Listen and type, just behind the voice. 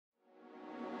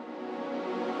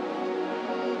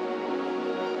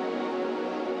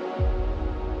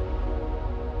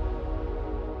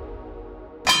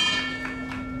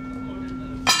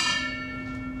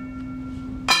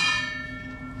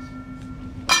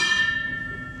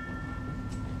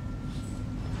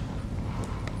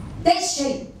第1試合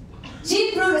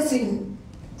G プロレスリング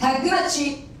タッグマッチ20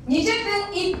分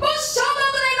一本勝負を行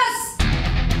います。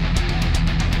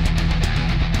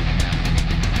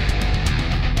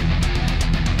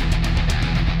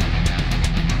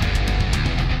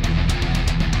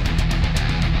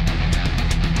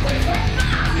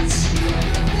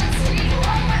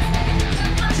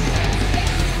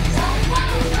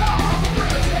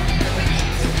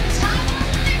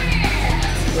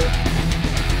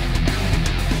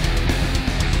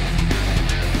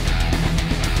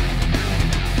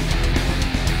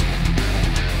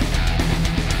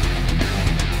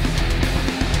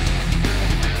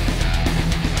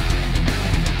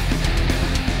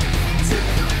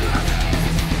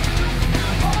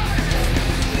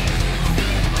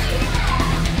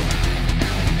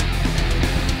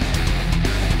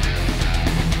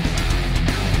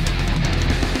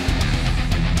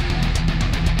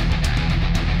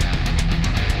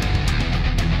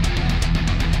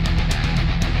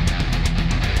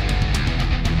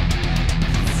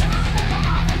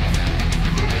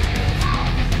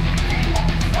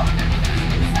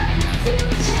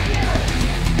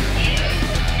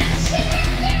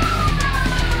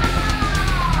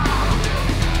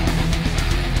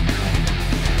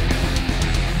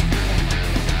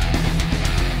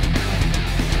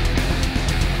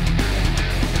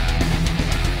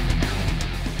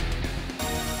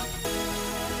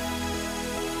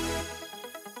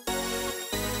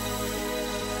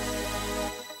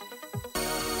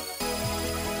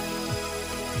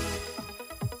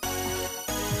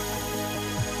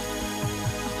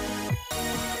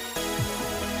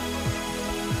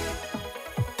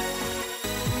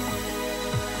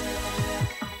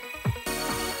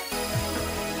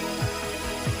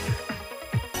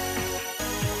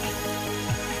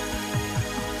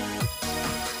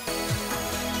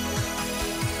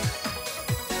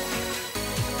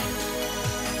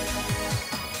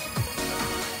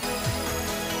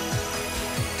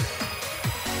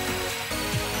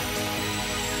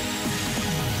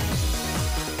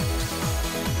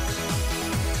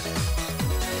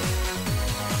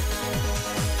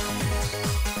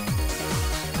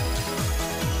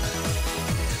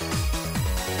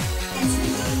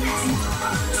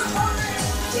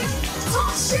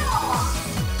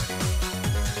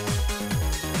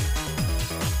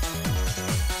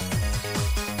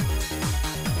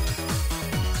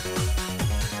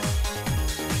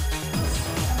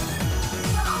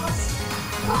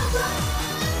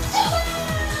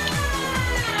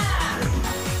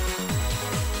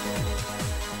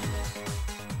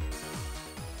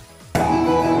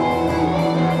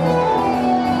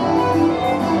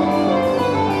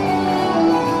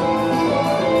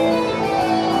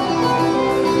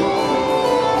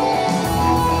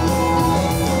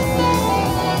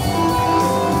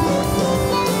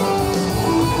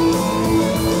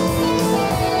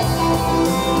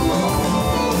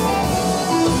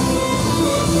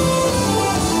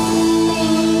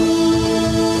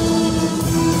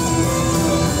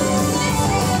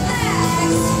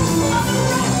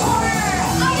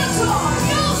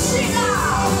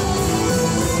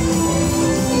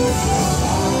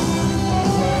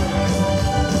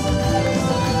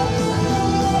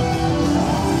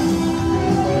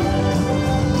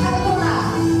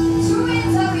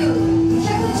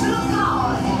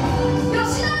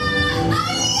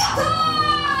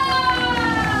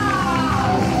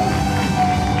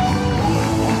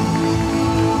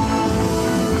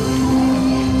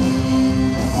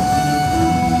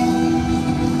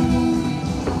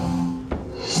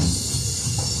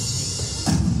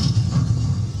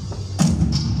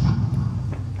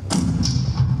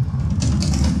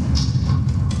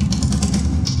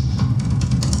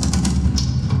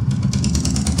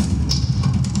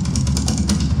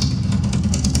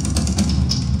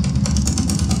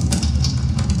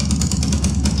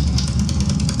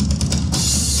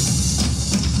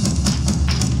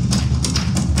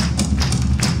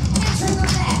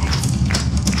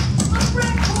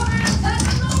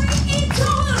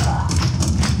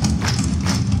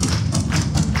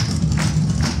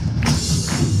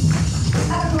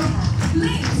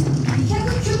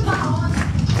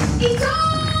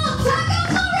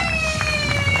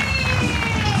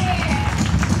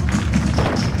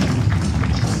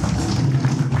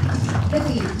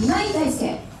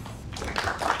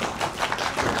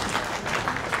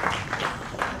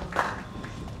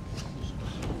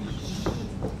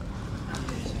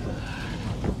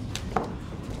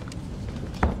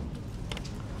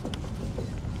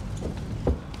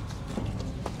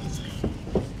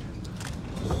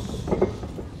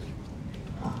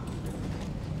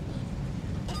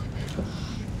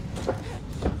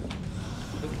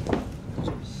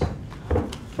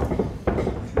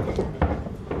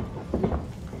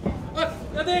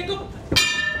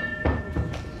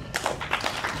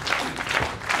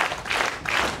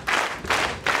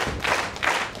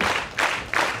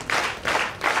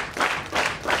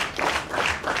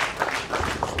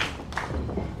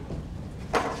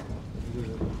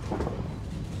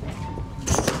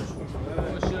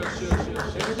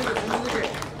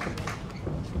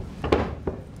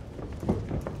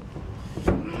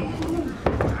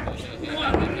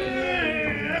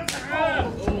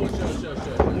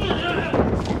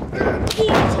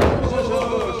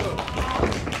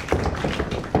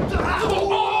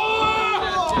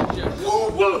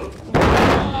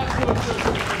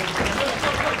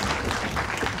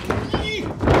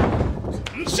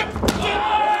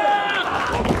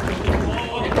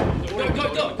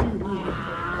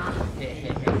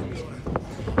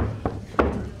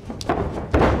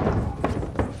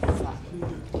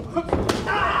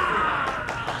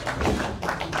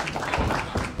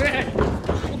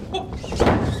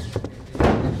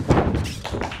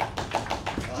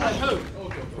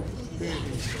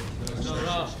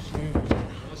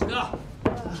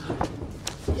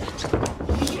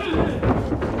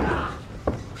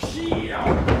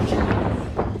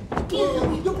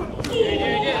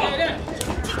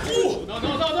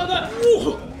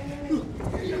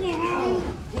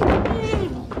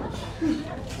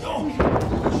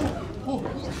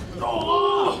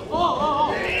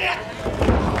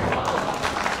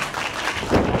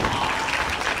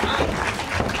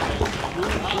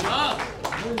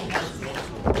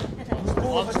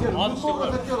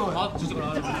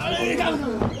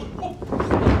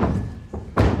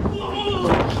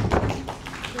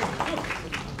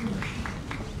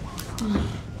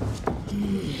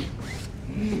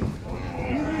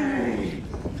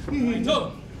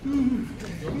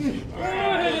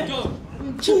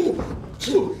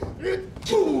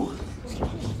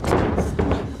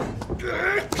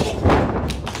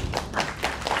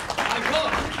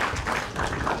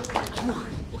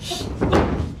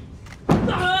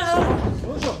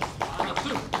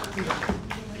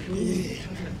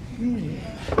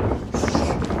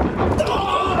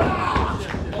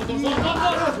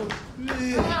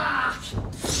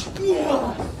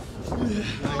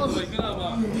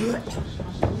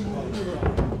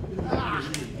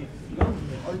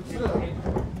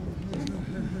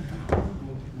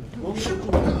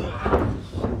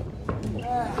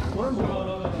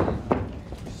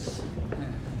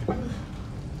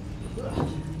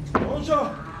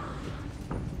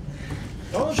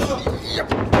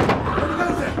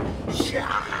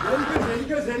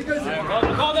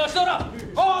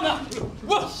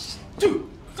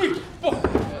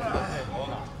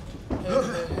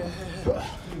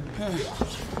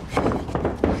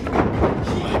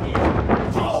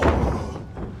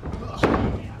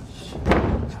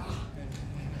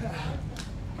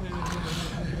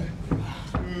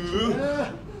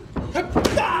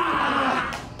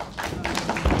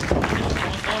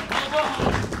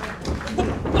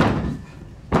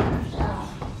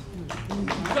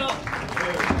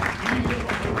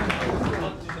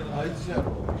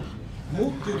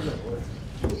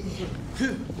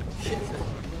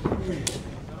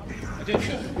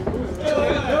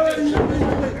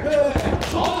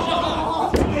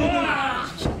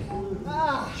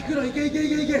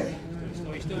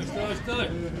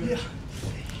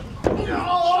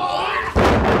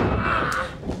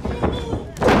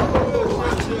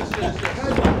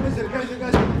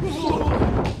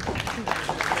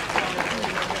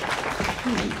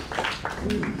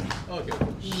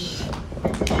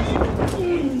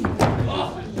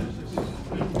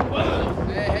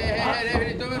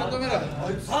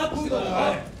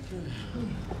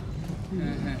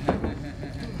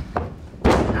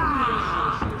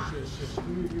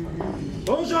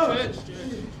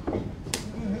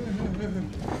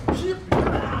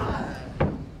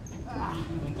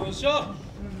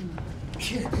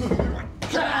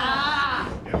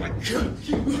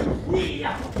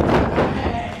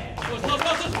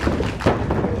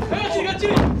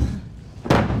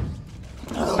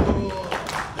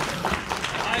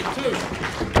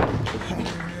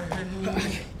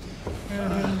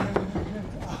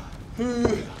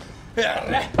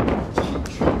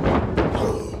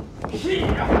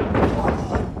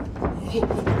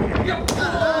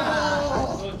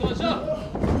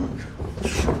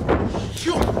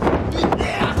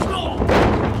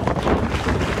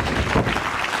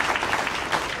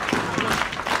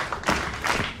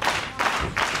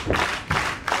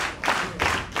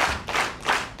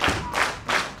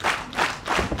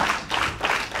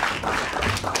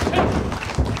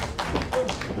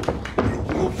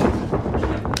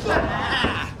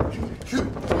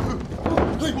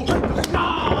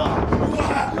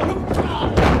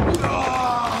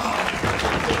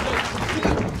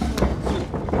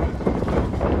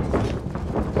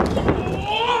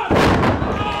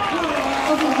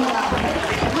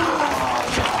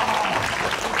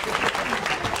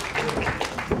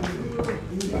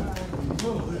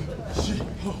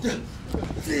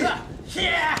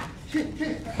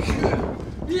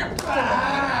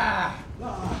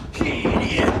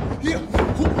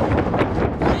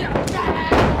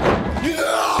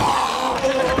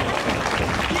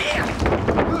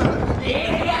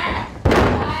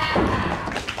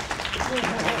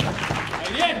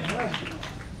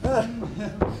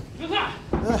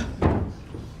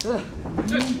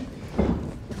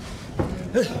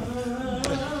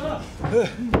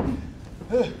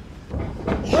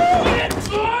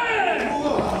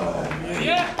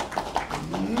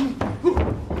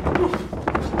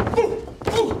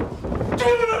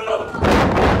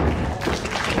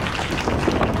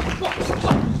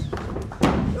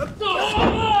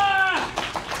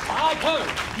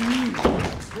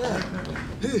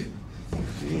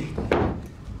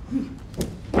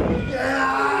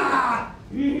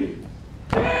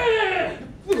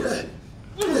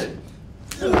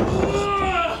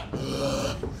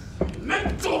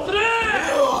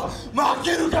負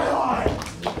けるかよ。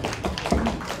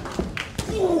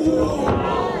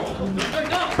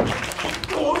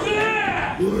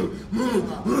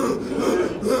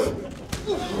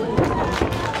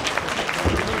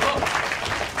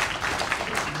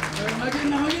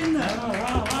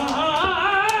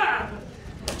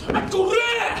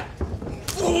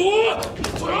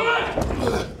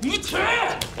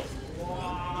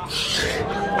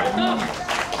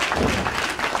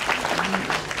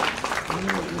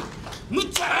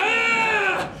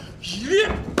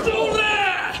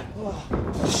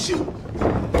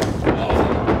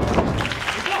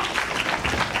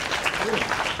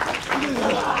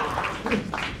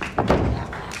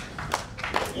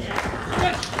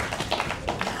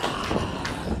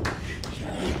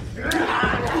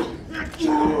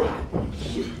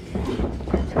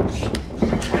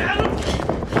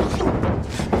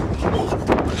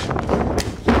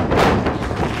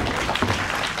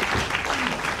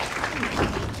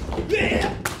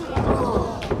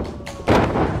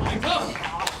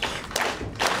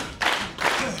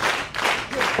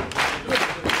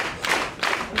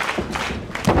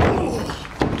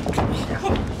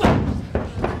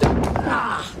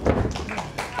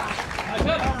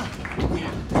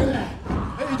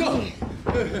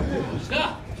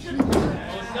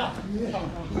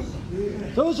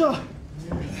どうしよう。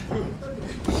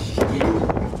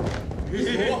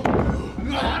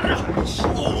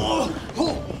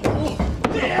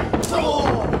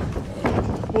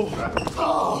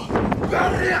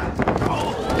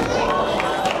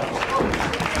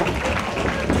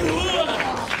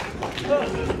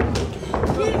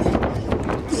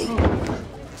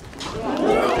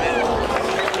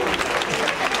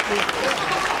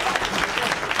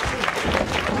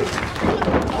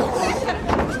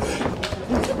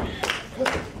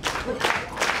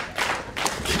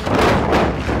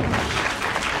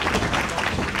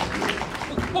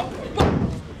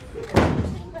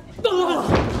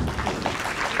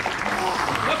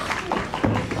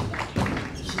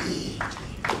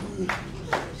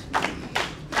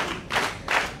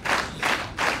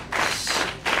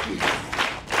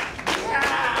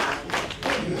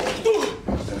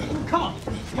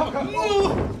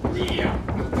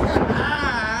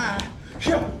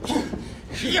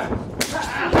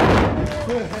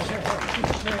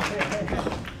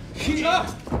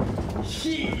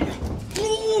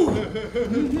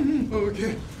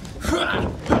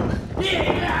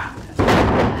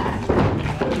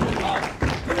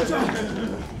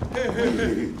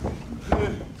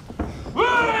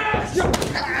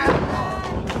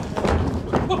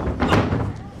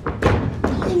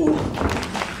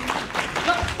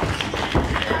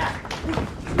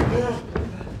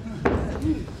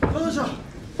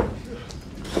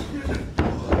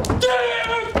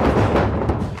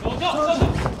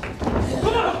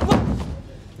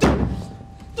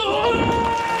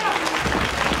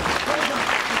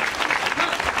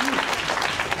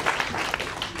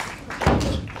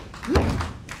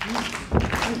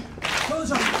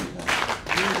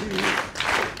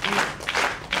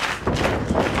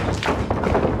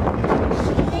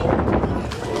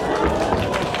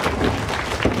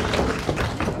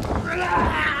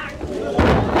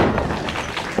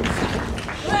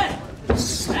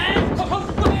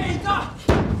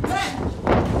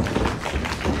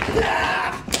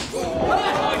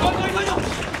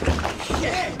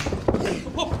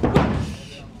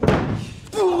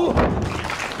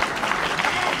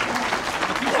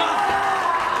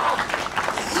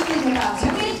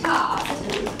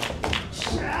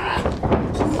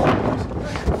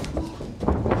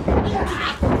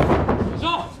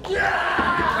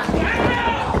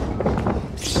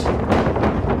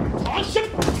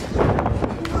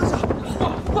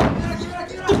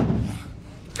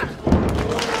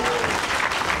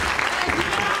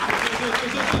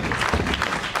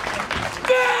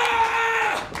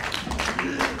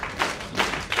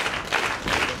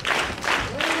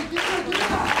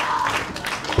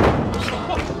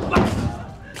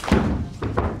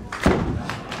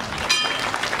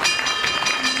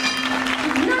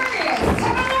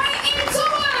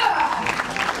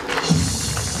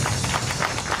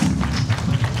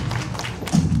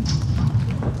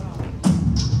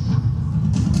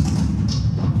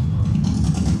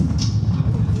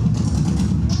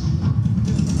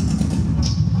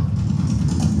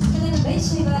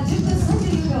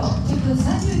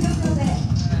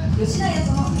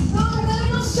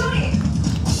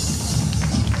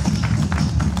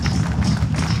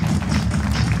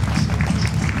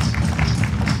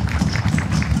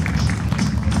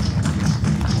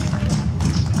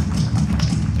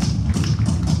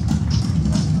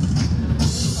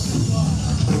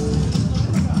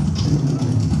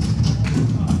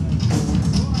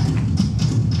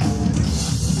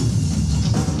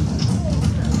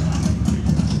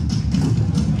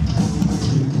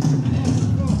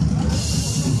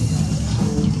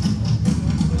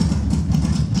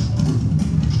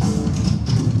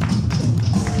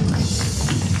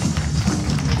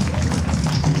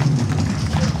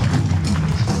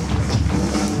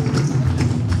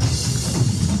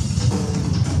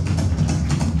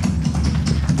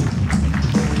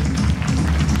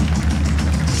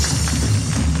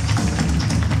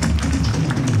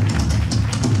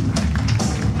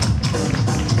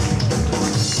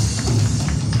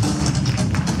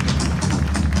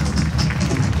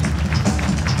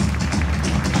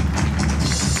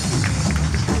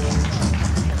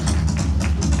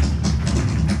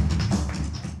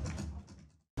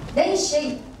試合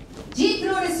G プ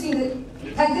ロレスリング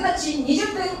タッグマッチ20分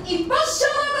一本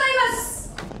勝負を行います。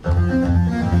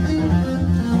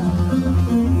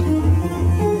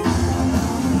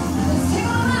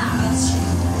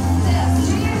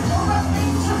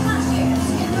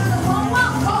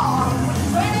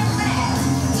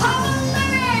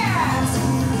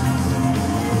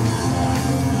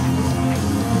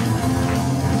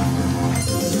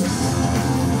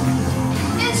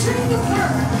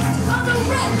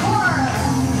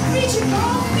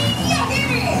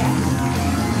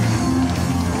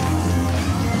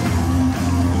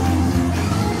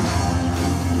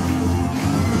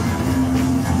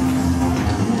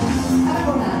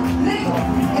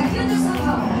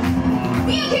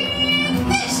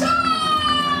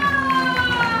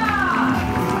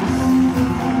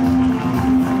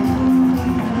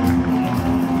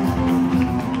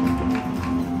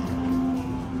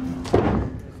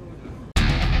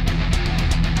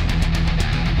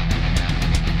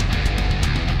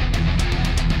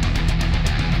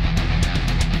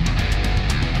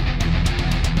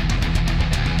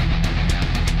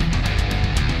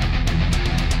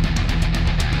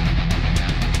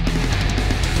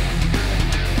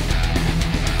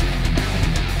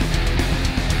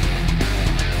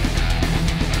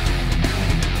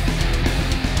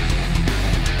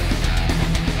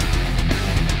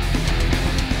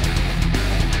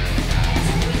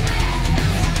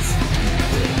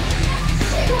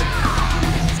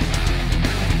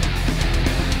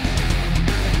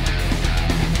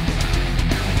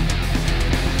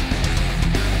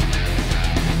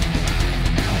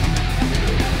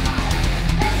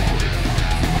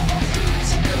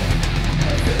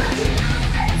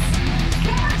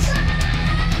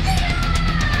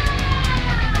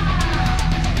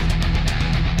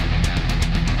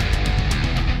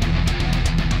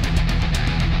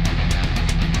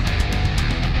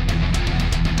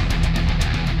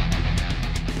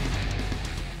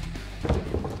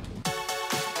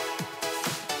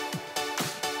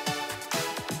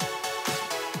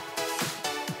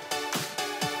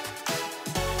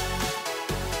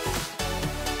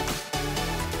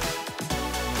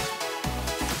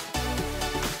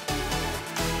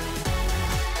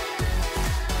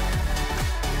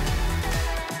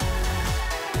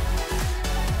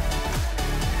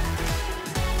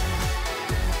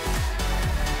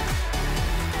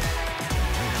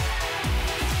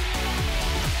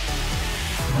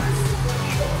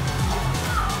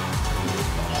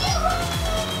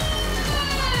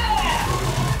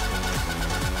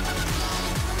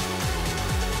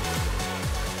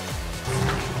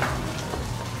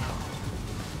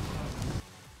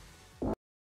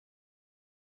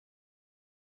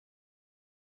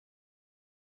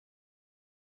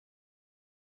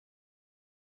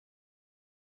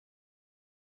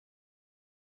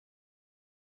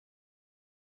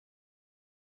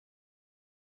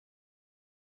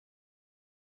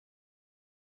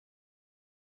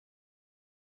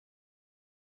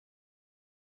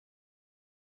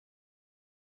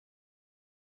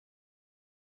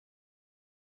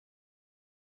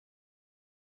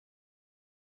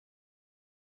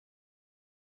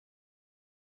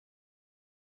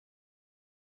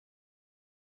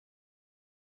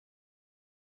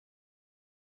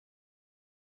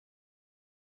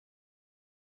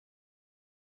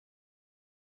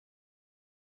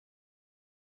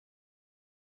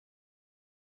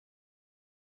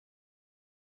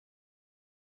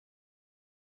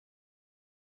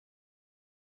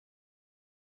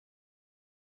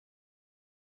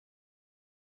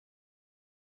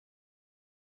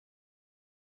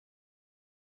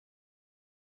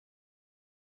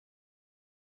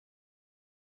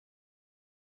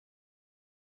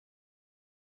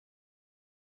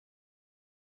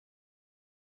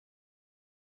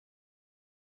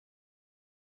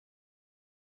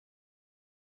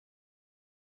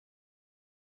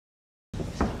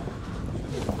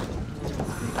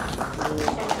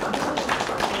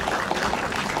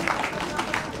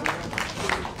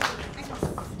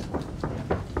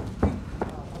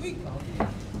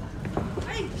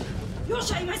よっ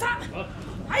しゃ今井さん、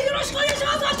はい、よろしくお願いし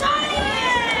ます。わっしゃ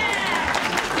い。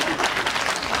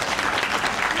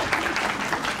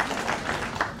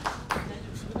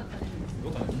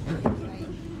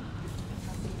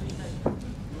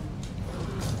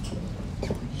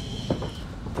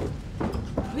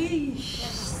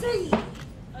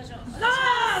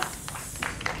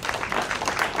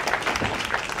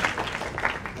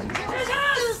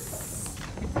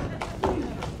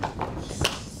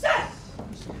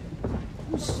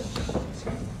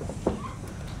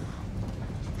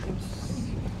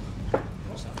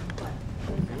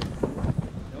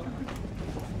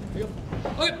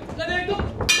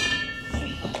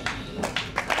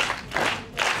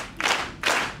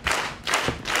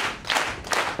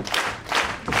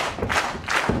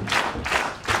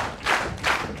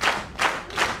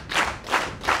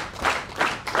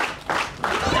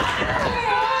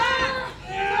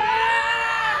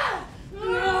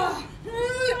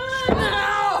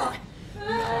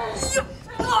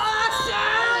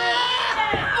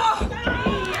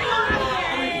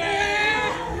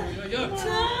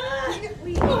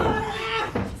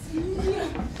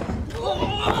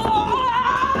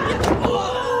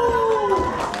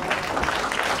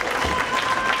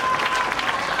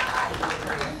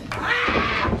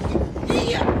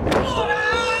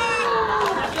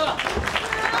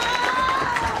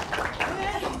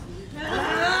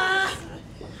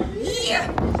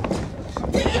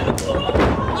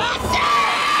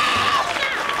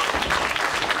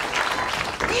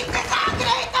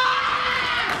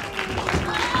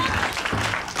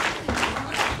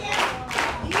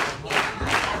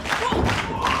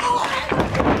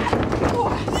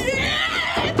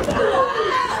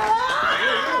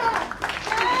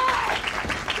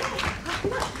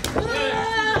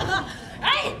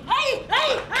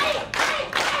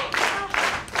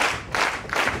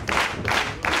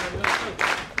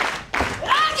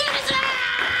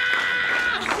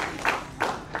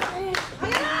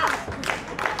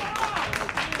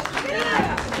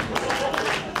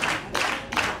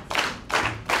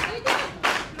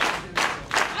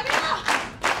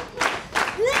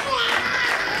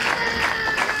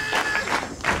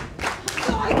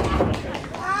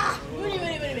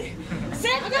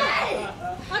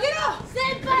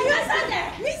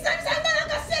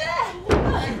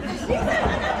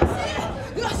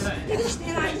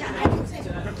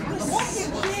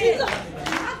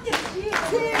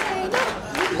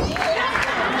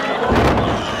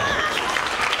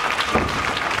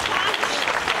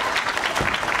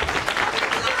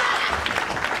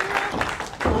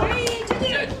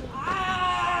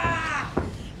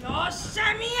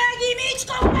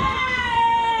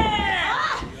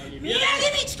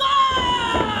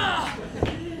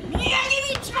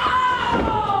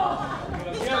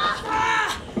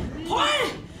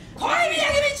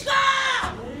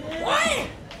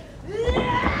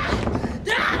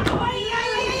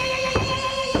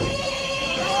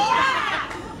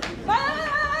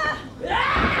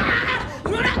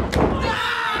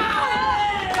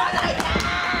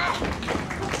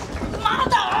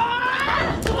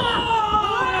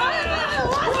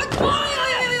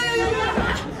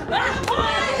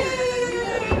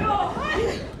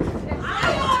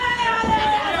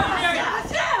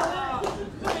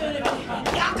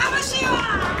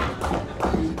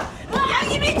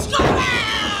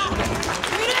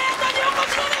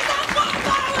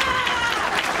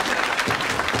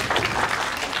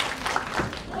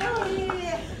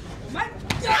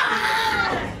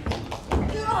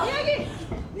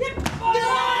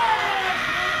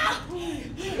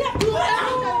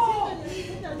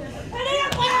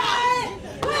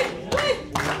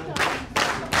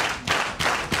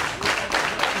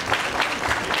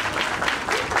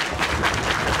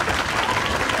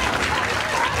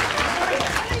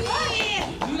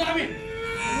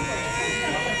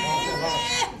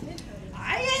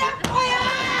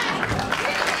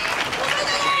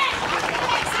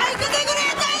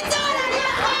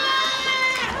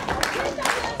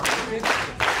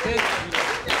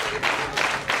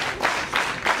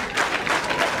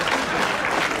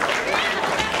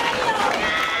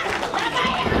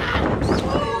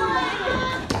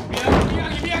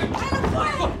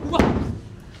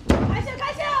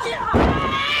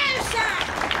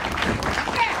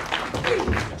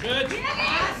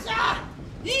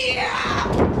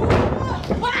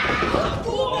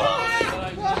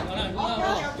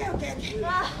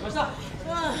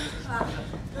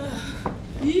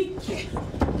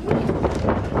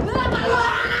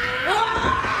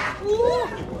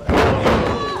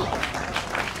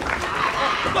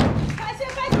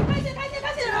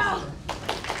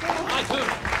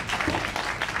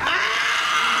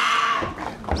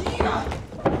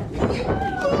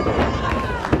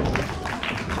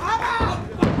カバー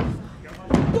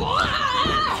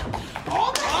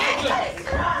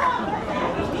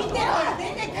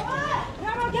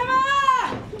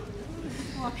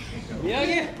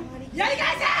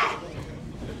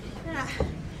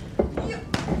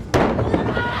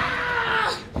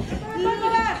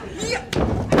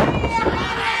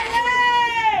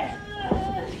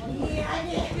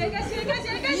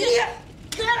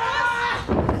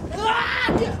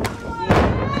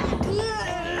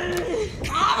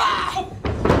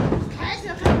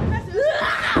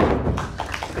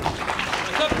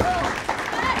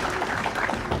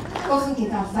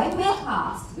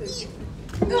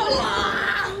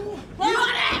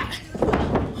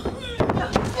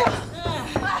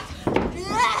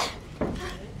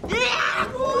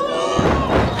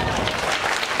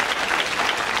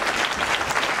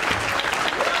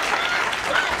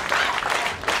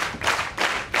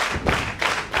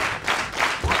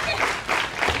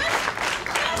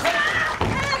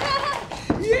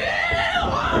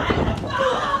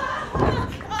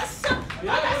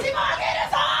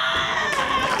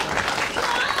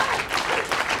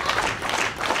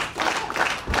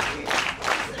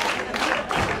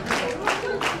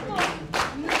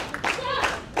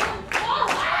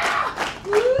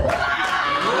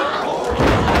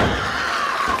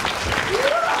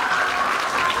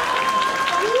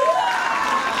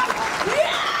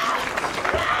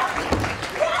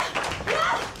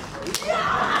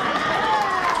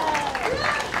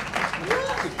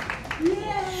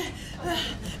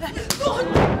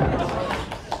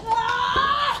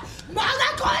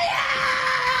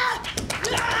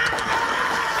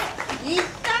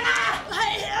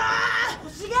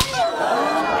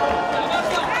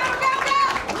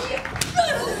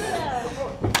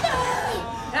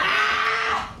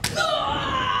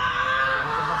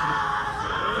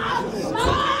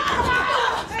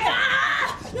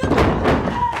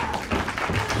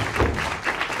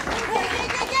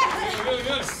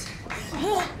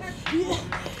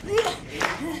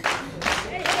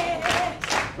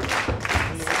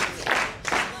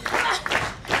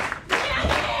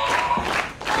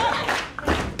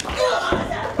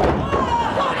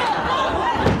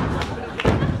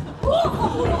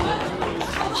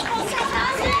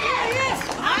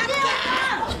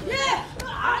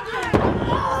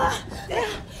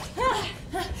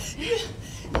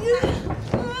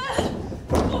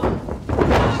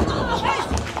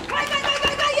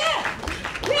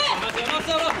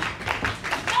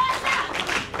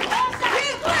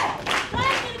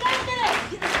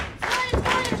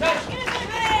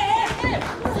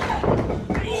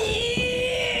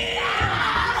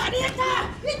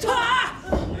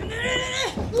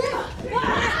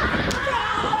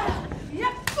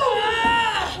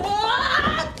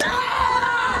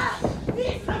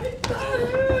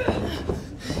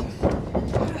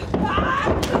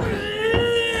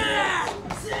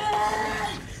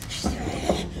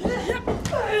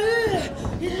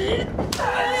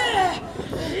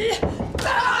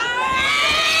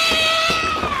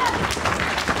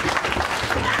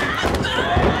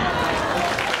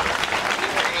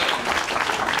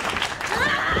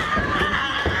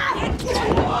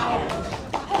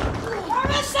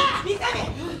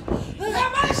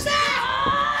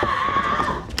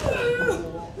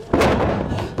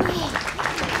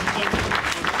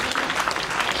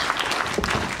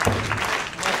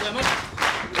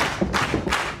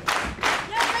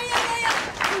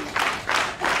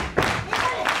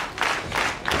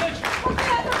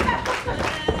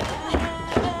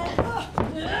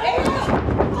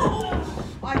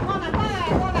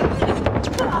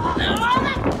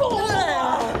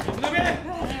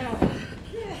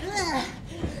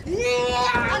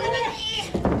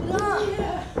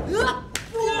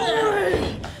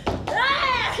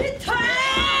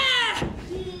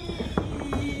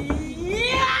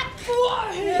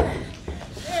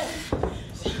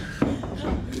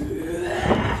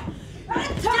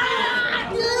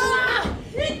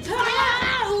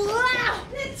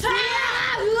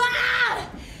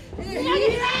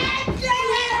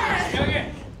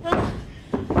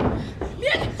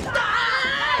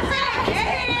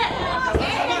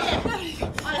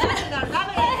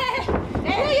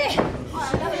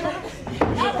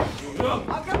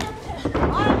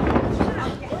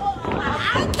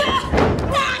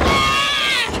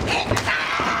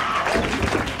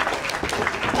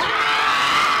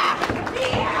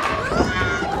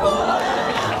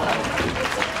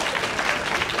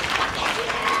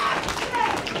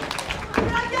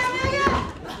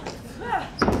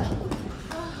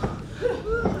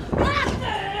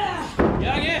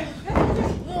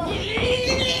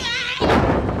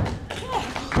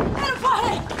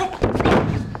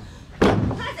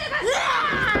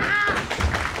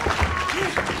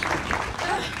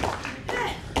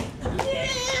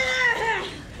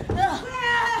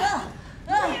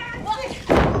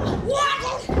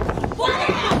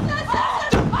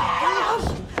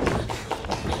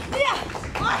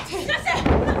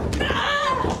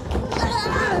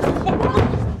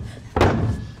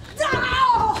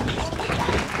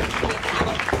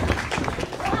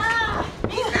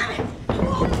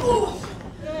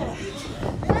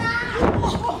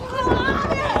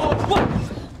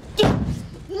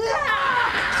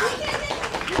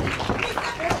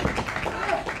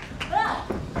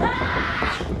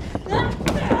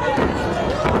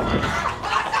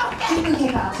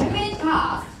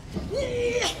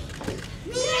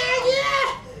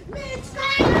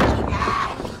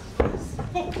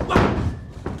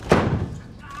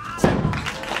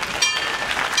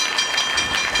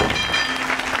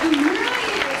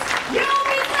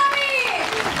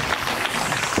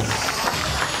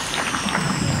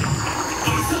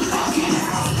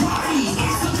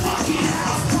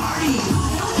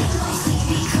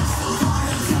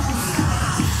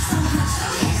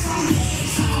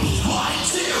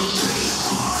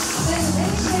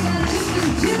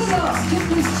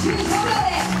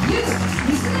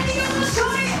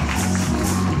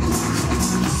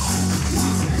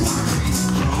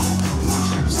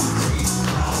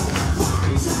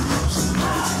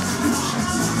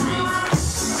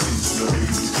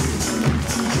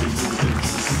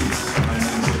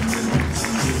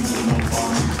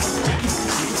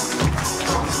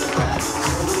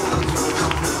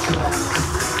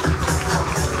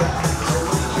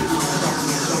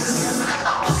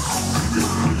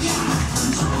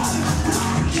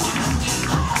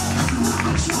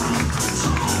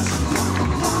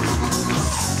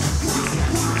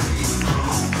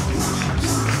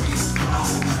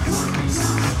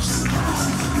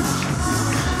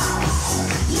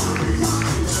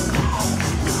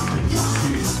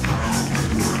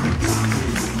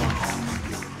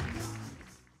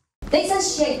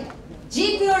試合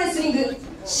G プロレスリング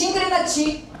シングルマッチ20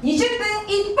分一本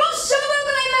勝負を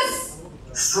行います。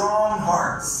 Strong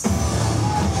hearts.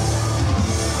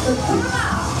 The third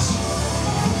match,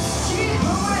 G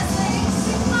PROWRESTLING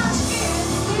match is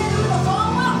in the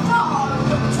form of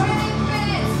 20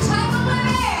 minutes time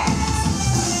limit.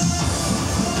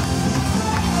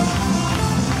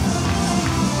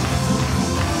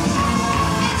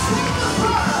 It's with the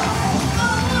world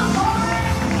on the board.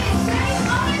 It's very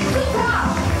honest to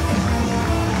come.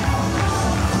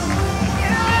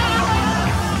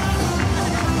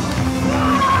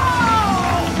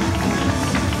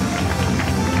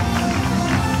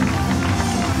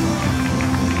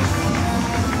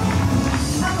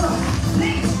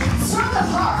 From the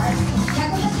heart,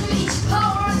 181パ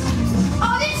ワー、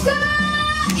鬼塚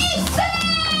一聖。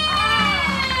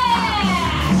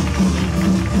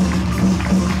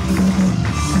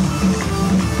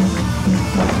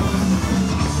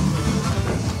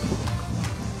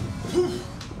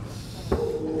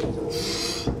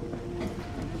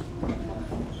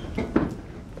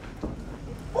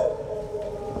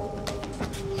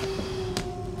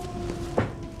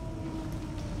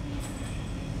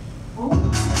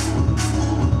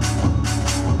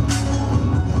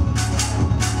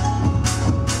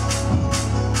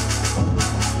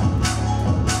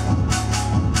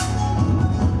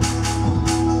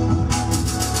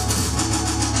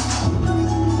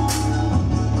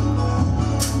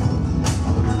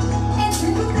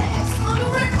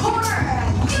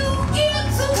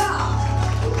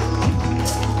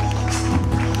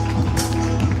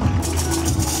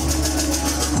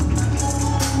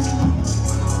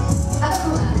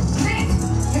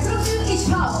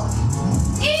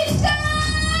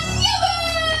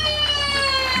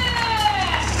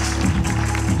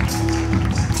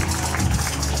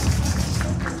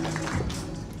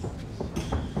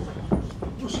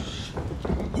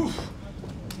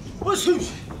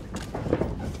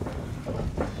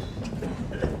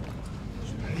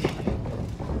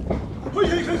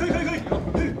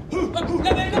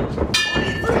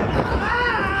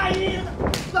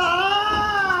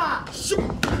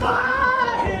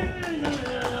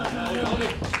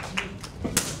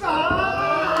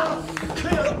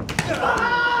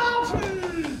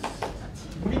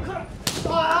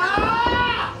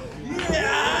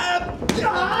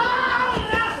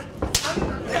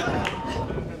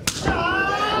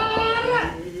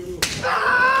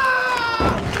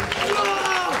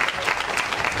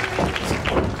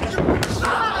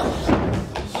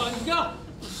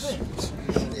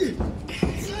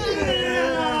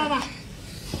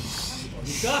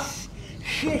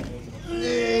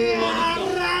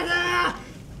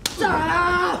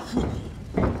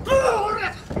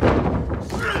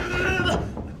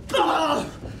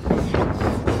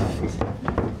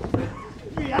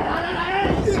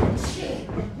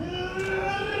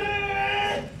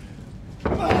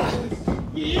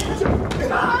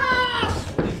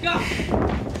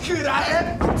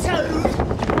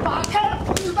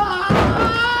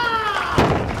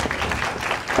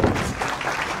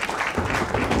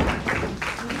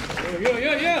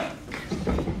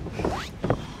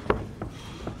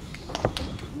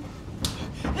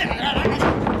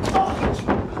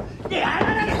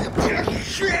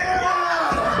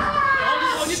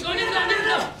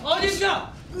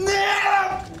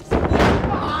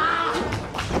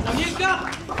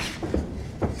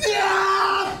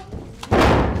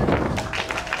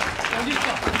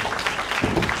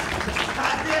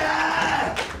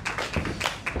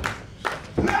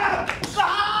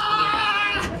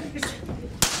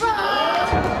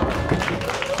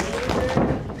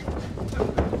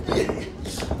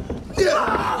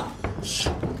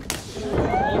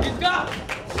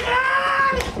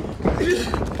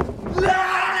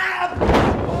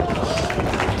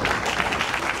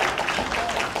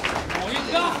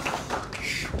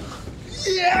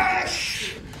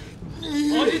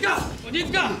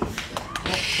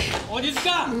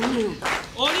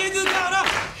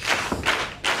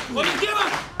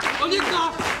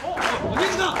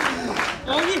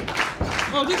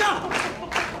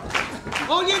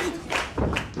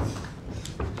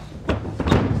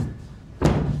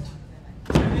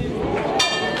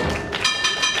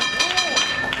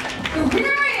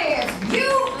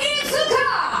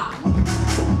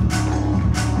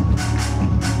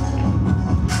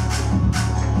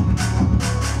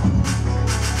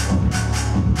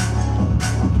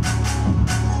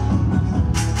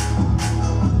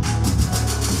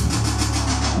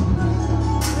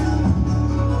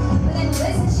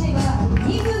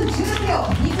2分16秒、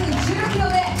2分16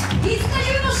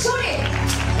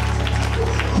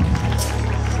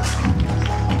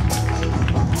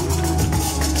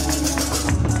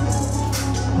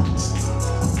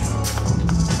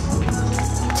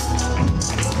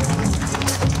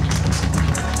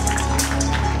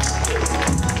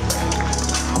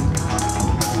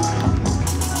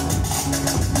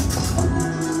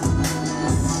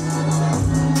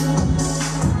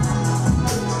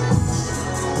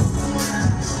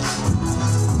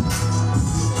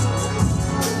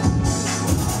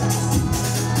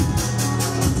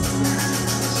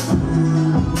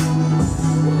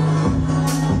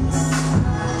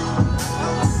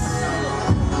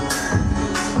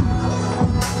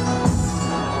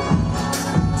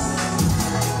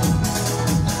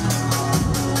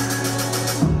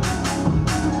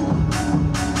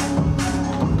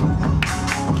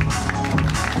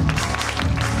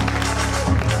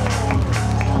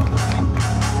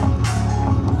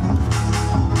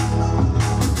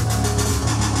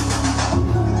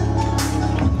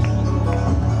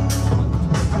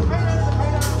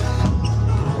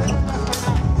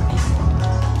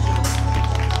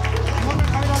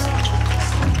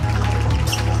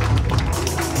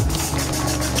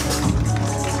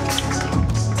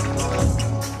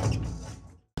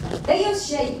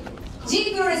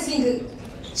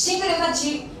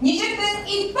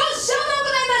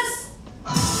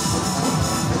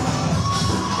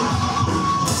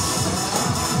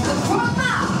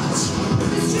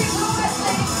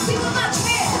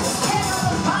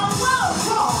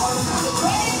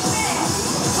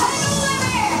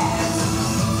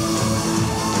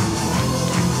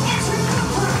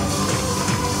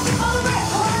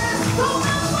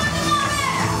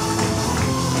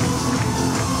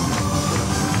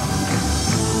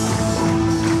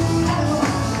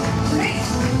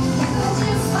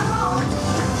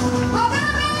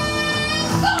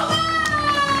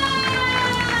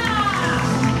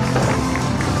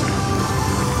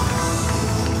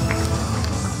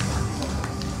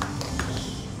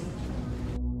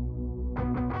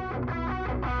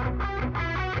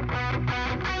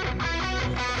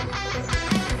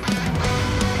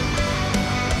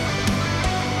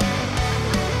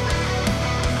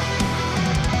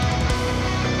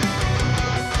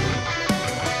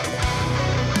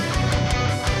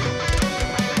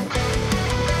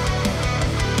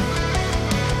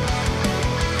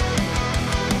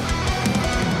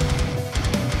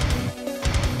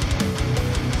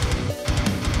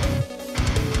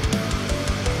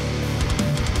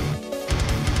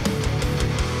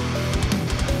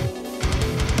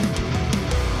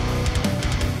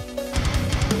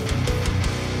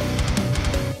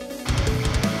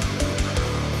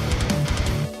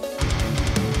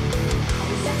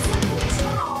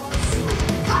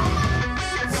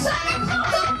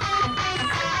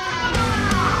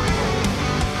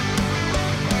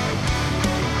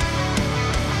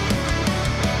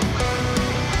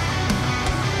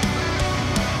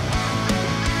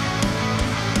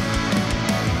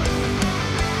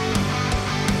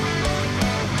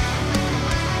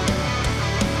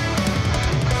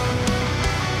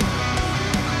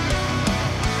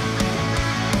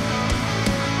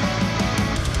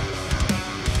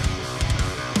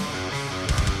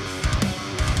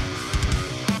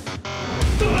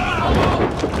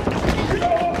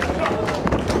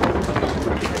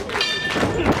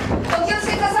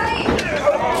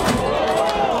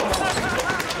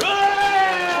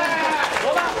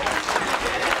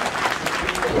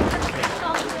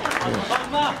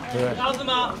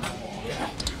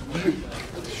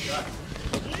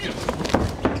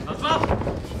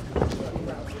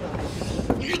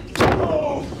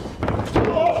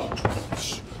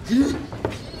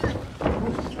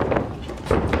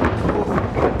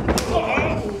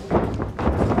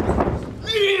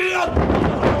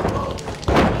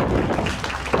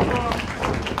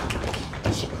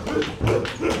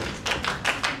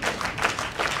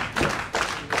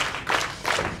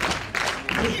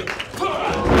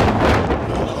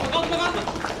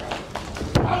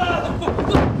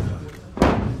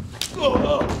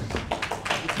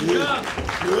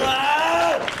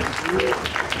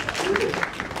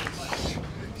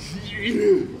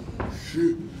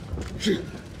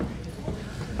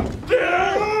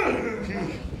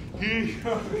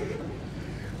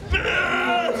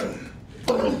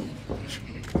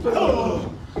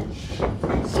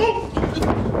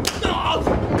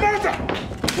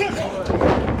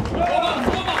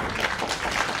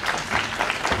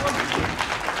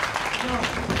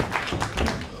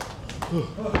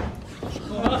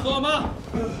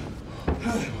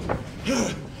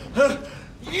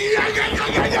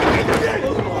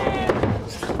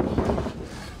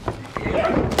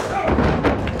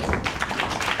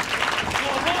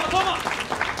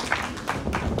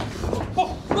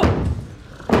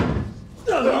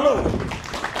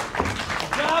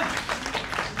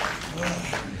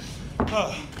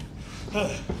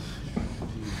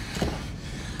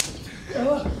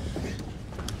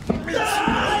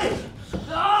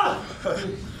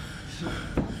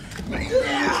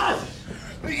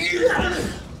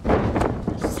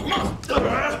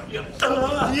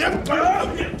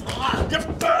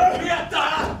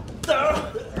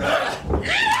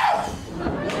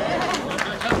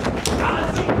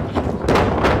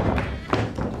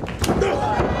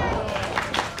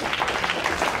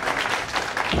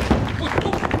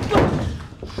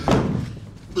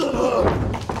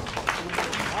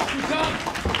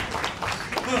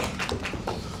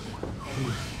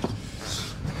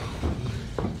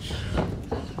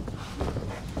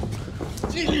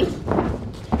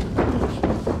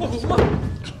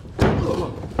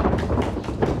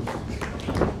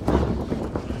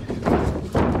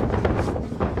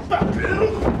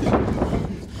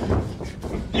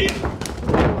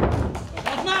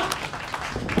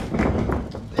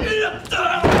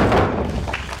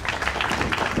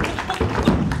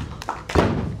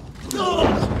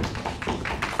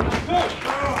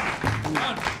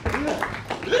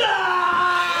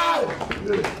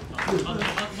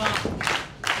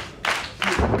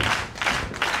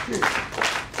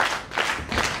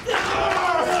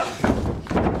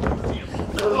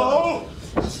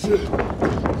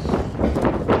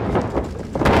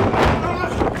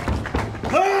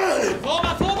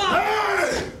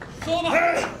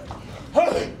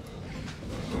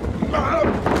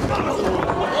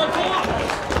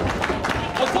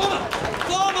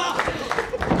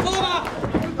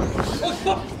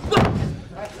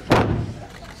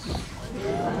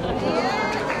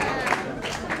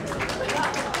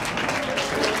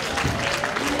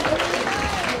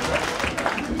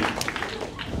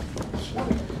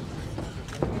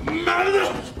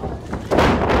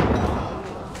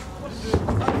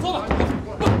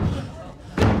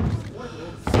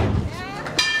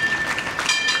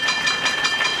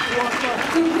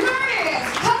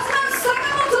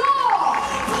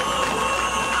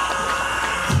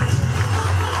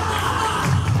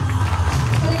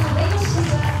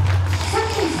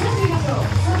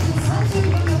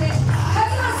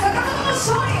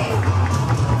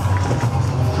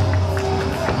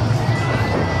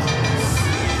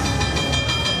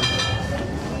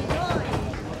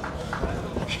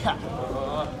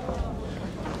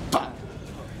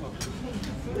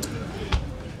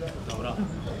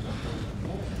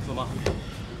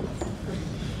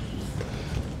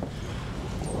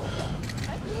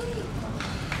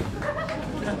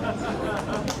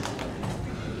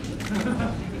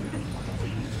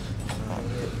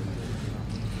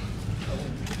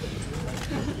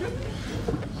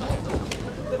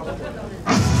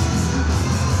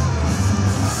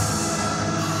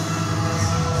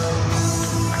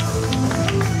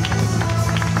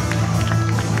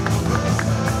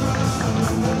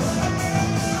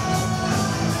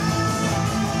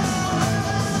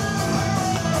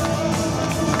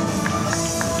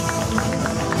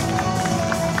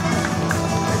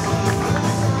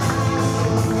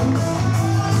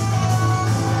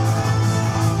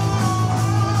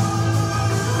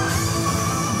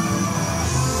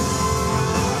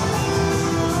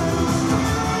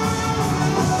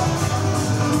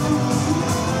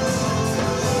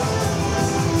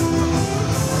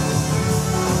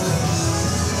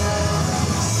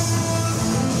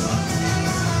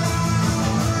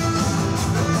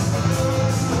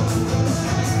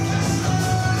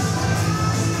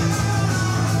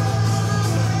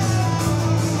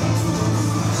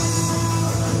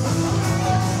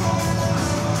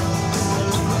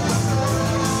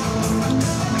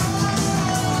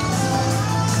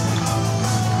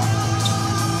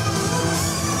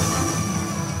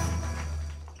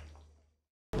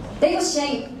第5試合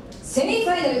セミ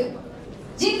ファイナル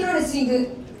G プロレスリング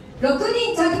6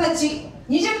人タッグマッチ20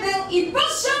分一発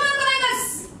勝負を行いま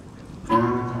す。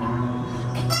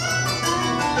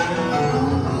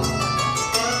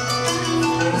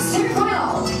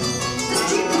Semi-final. This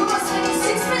G PROWRESTLING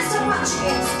six-man tag match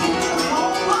is scheduled for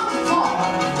 1 fall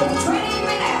with 20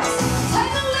 minutes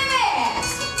time limit.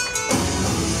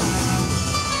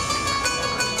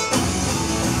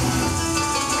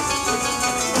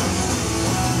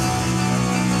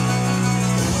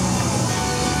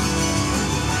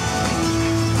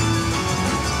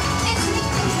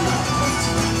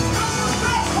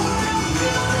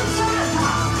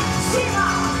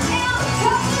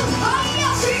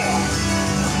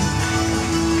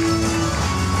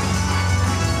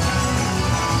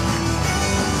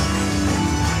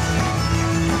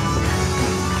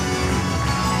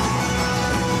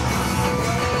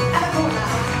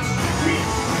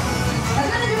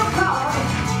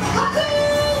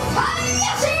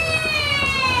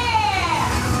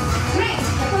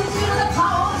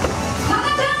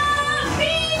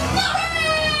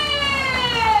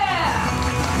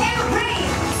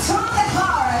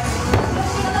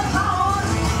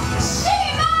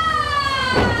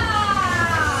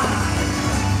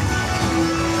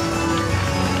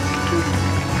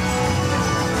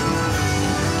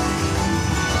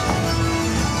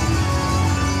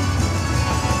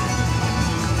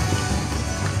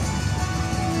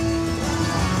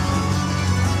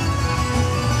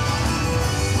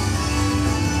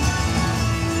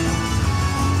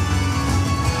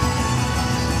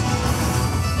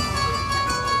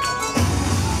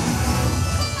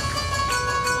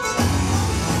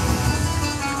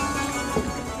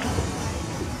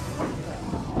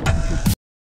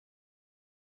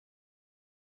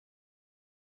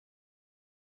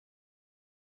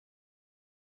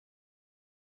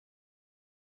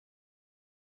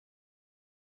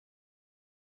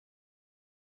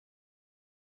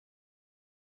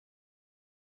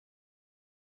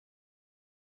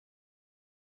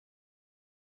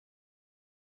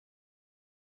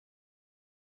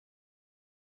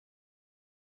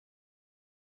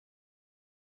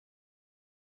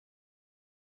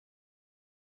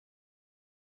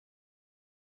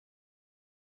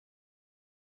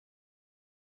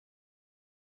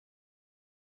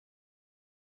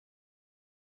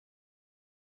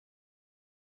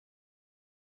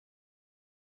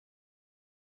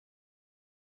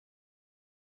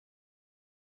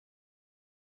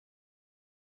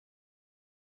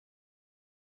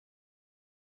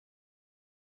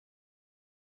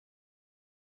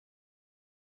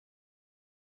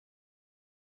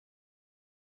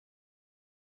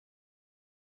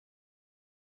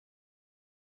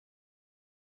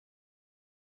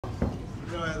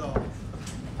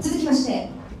続きまして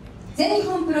全日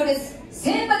本プロレス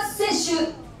選抜選手 A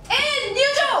入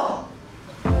場。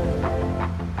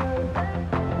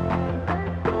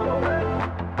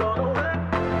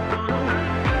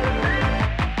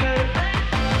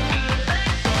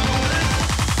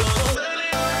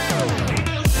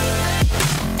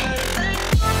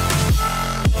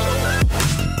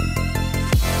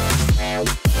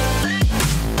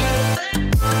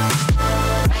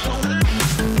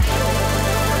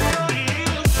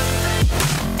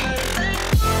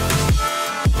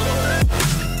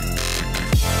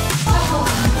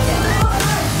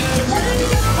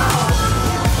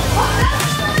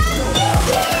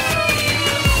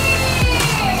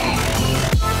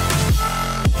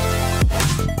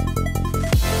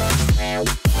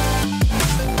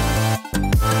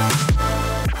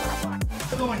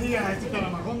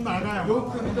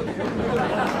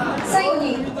最後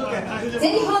に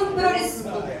全日本プロレス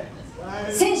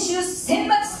選手選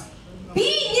抜 B 入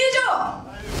場。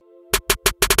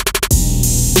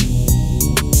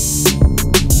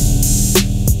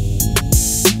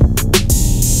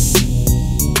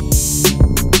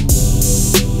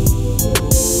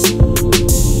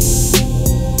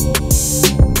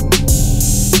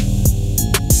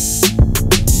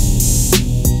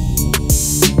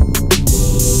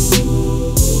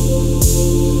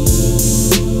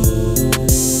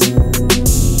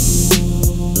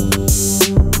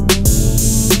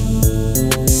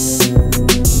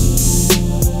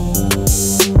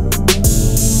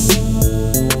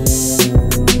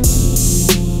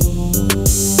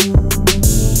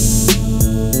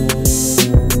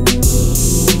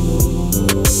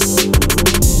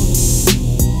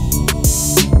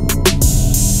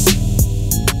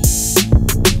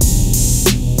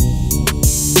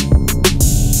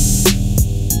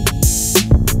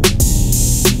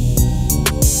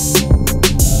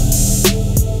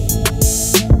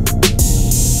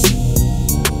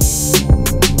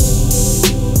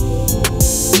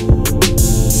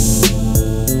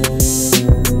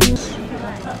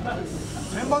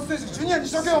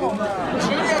しとけよもう。ジュ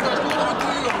ニアと一言も言って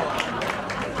いいよもう。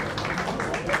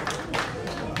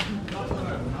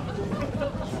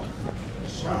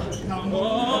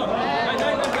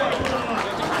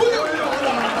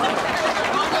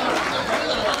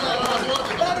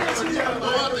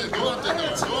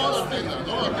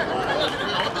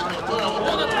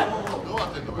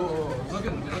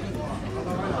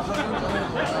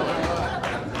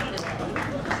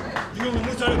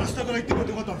下から行ってくれ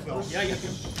てよかったんですか。いや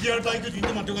リアル対決行っ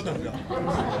て待ってよかったんですか。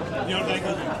リアル対決。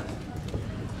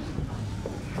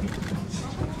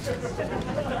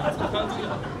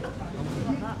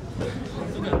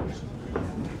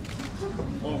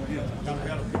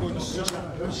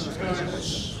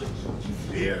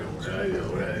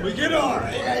いける。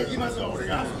俺が行きますよ。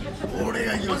俺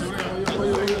が行きます。私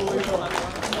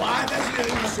が行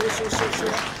きます。よ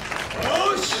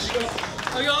し。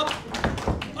はいよ。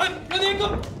はい、レディーゴ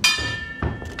ー。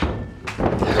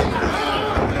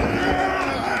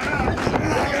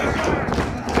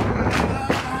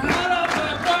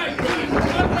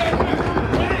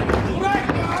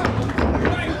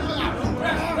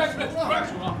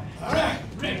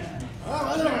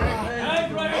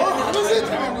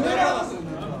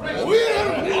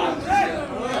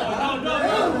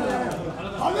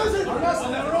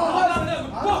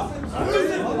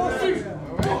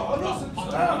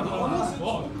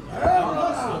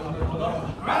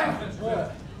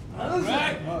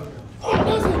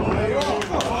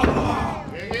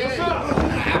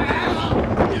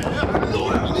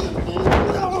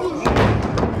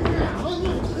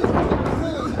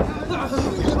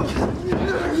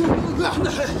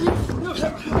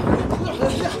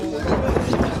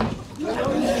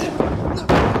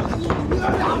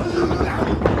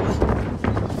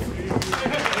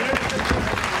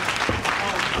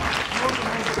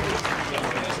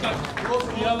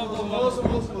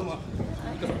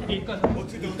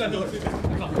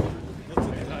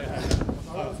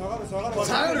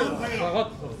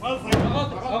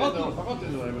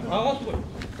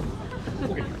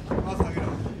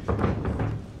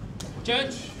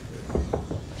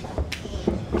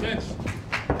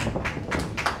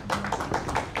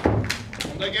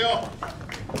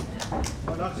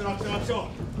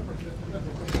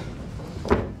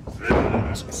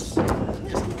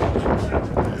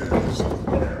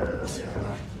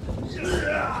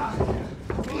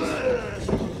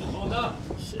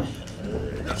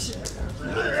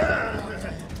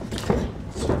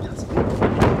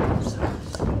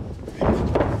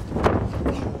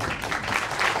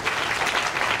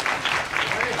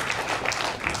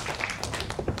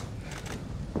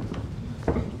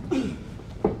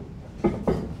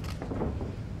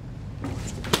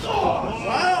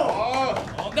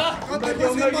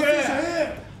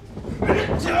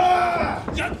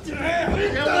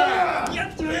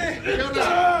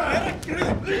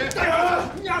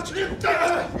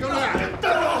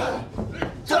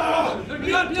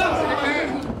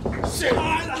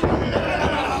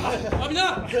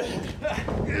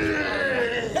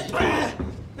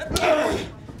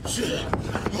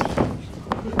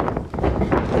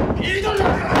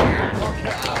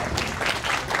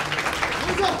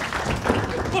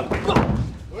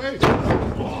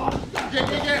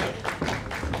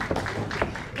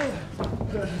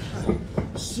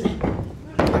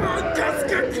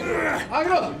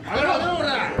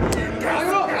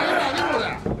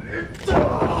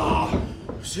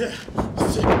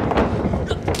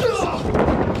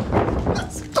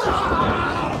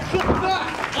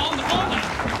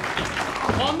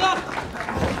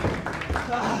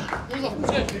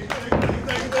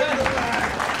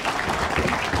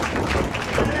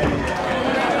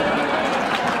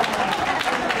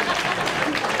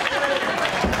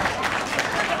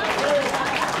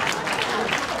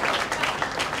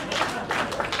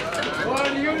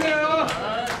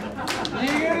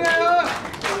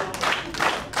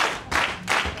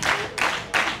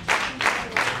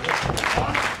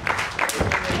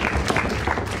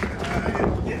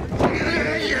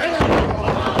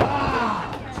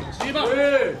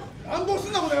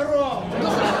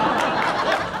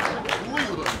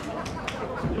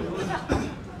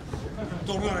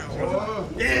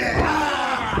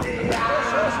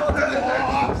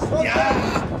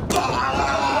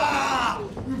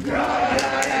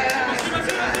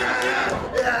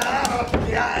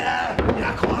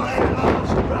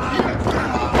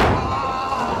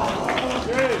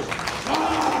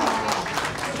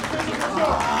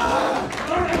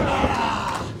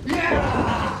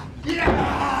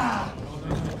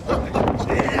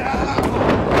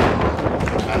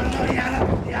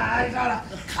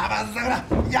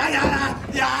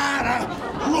やら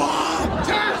うわー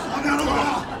じゃあこの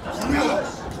野郎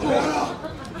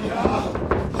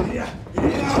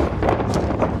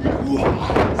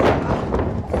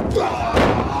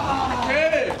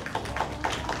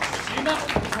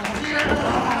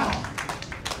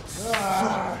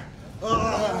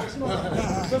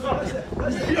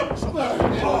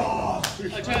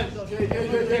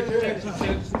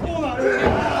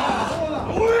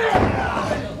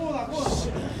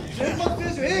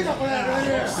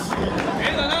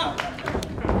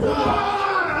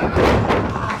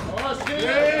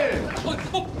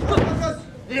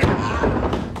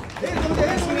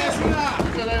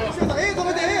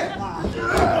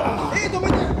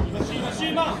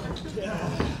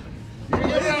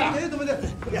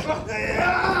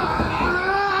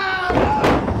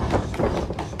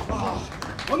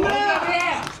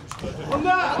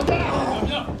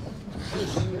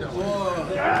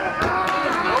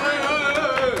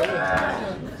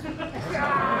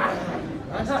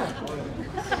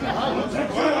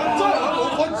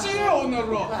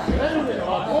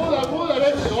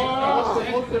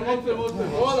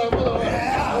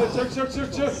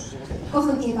5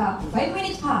分経過、5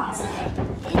 minutes pass。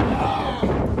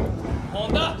本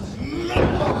田。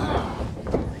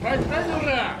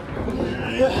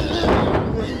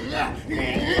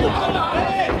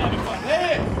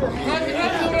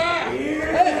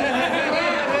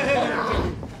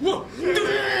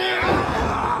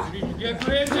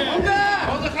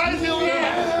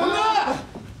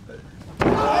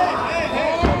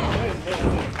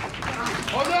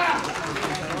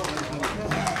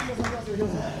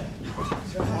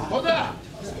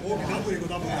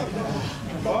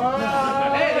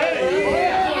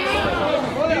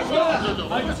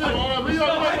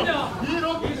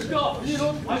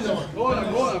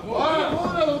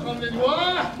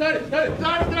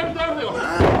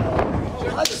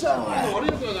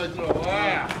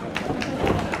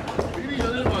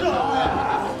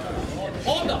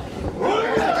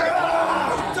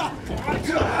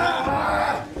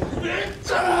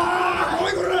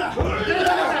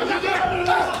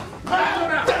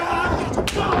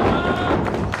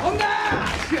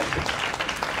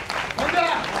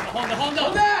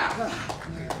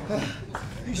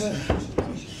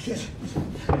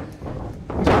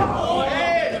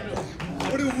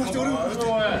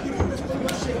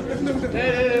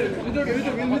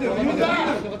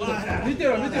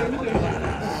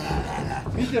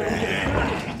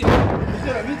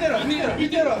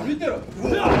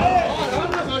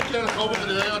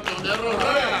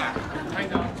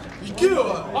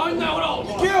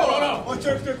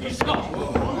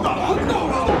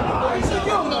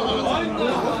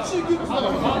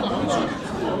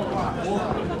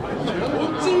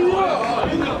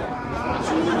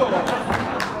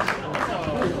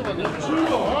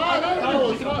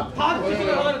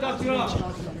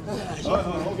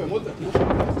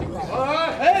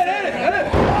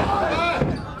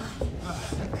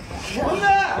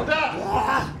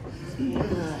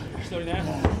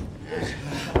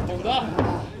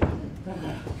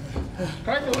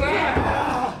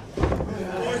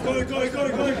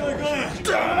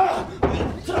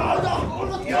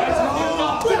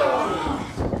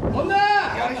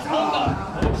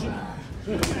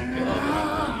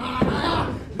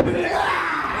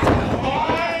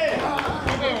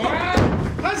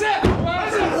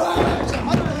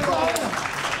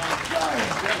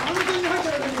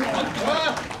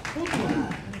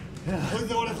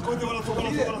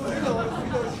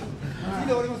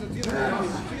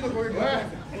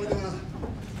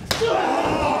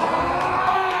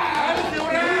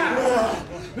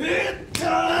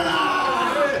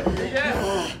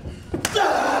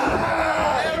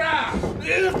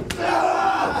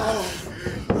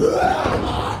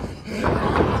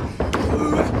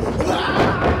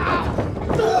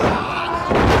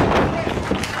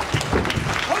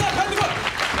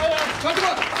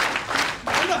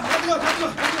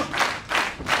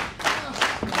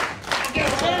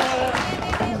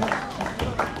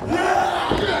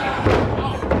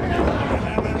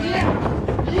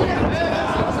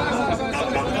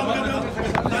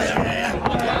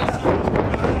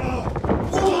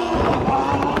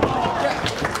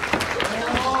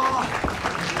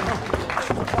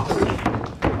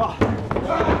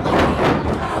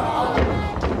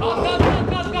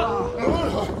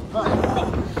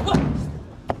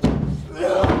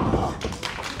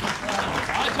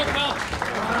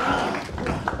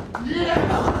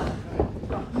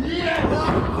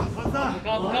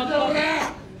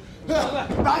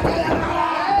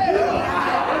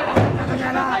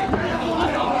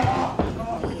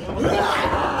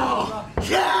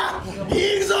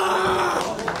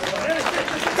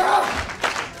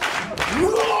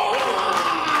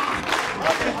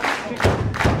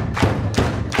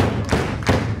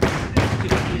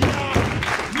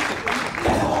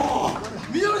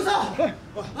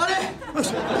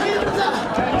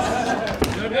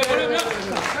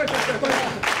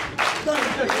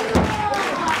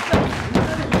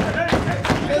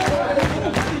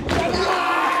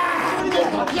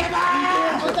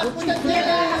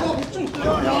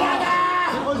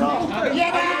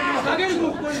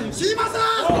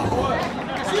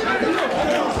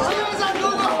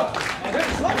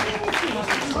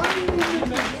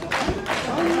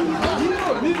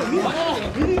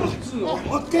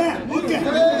オッケ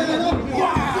ー。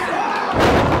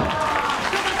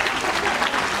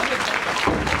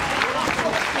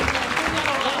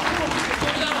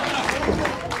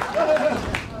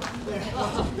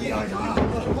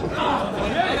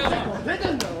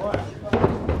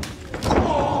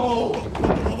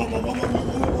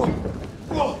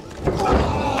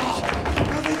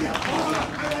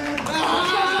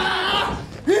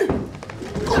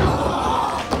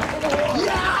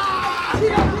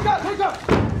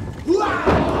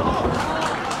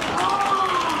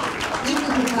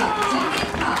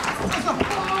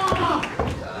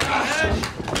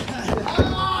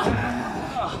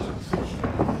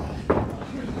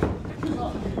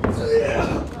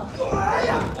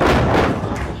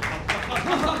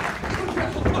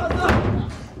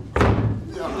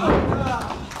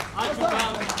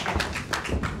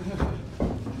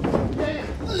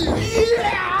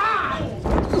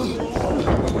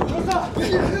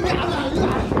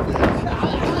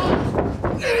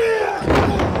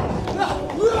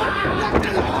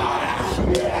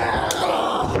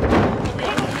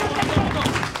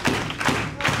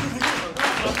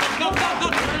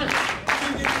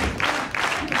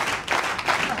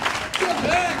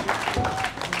G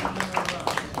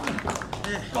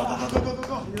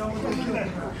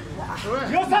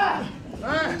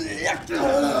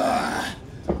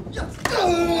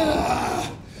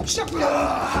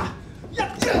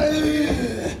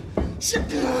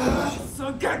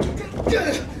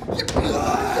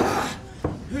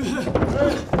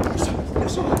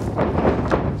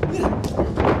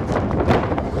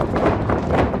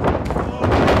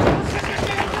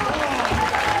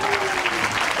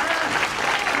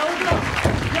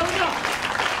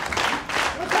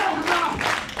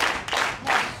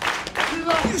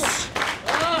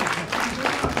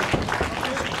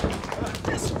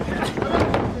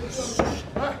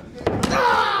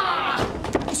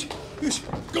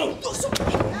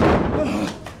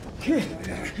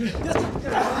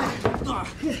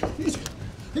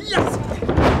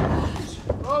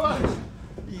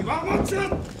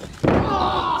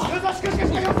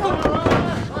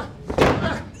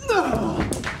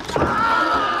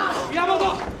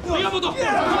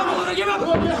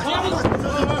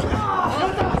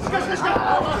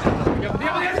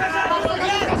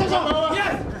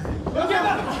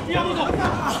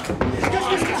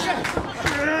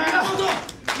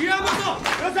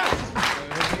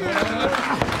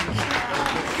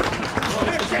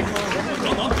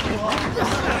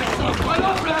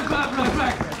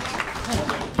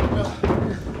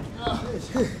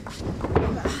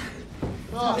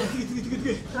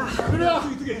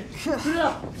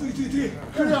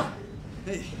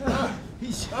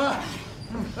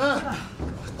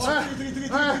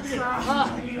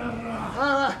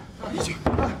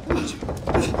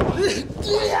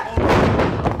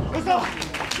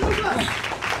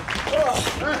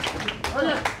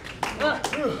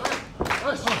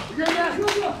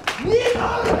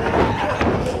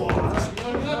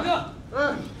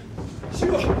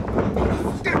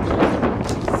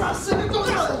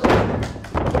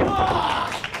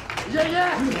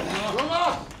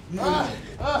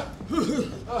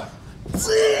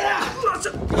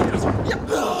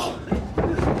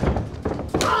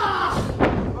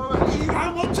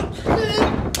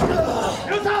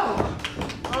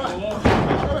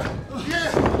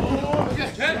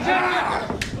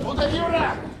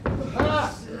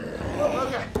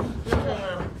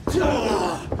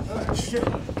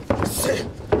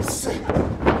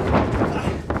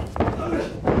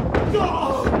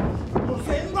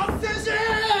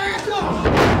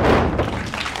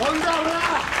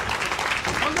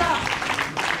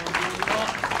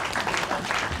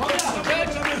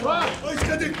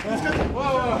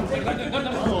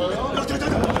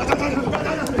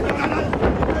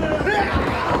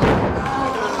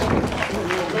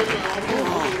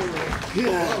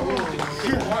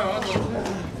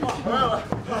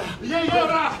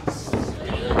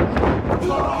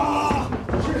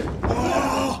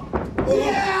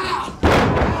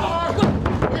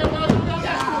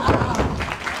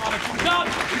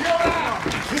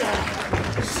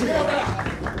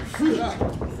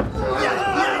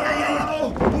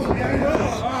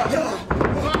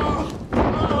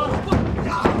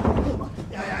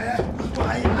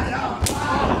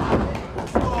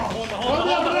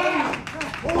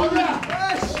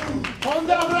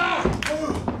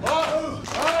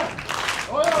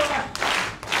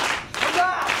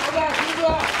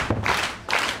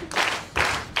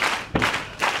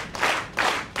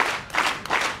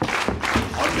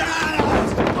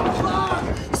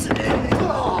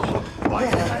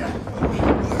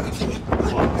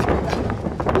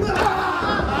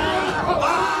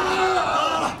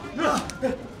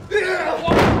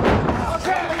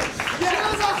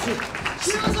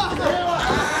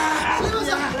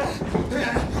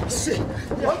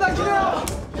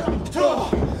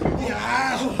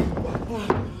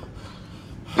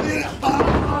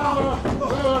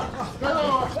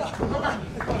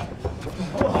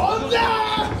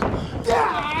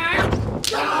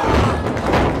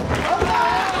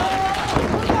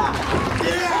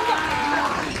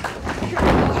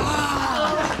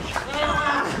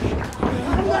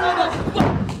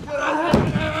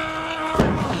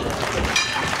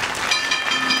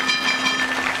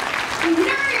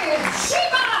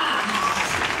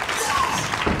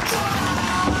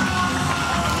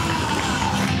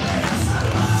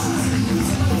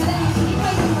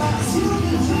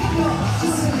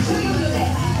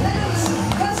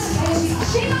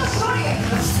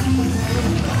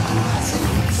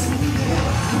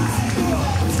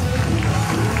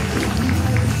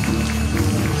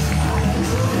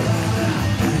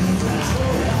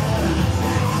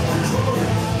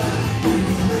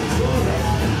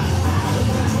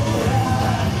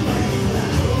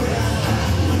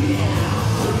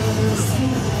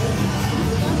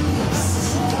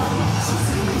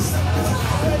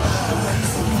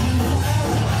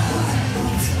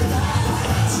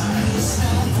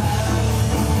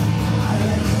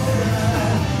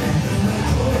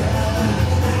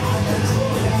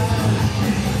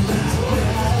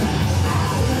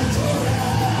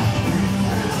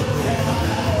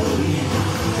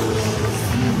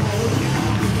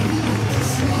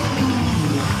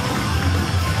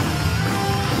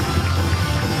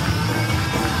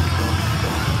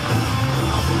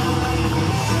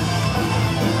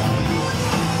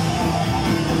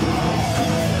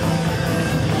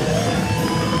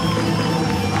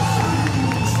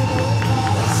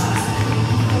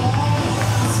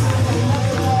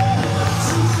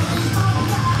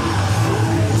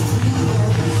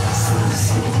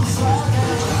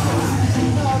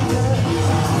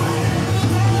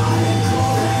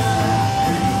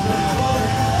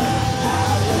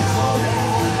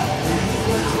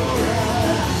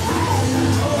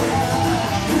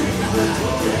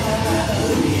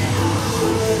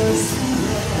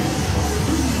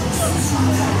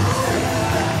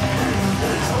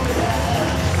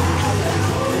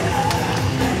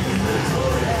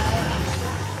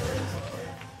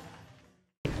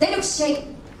全力試合、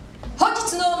本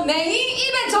日のメインイ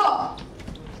ベント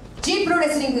G プロレ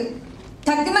スリング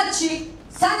タッグマッチ30分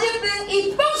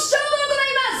一本勝負を行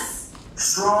います。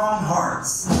 Strong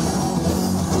hearts.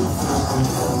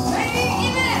 Main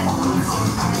event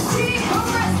G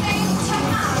PROWRESTLING Tag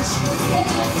Match in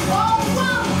all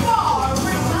 1-4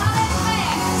 Remote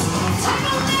Match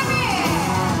Title Limit.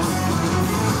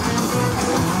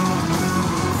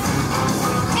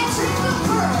 Entering the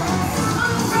first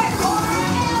on the red corner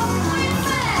and white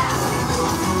mat.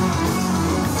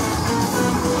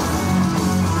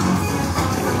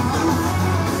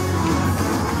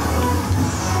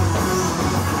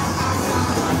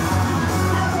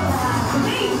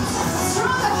 GLEAT,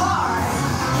 stronger heart,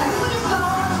 calculated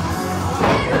power,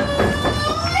 and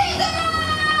Liza!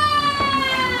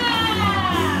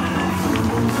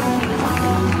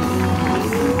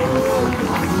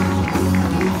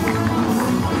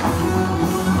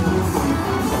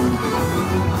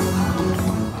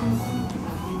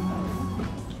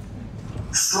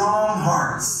 Strong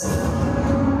hearts.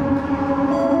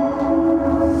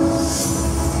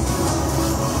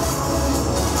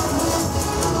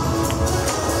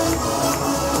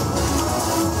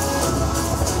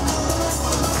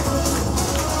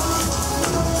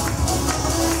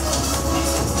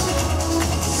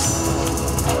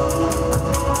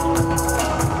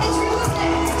 Entering the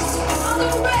next on the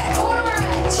red corner,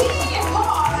 Team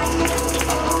Hard.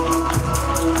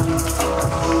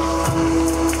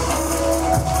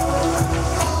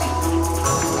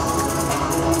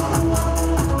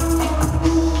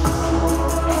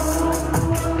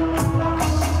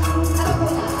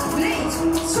 GLEAT,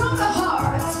 stronger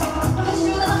heart.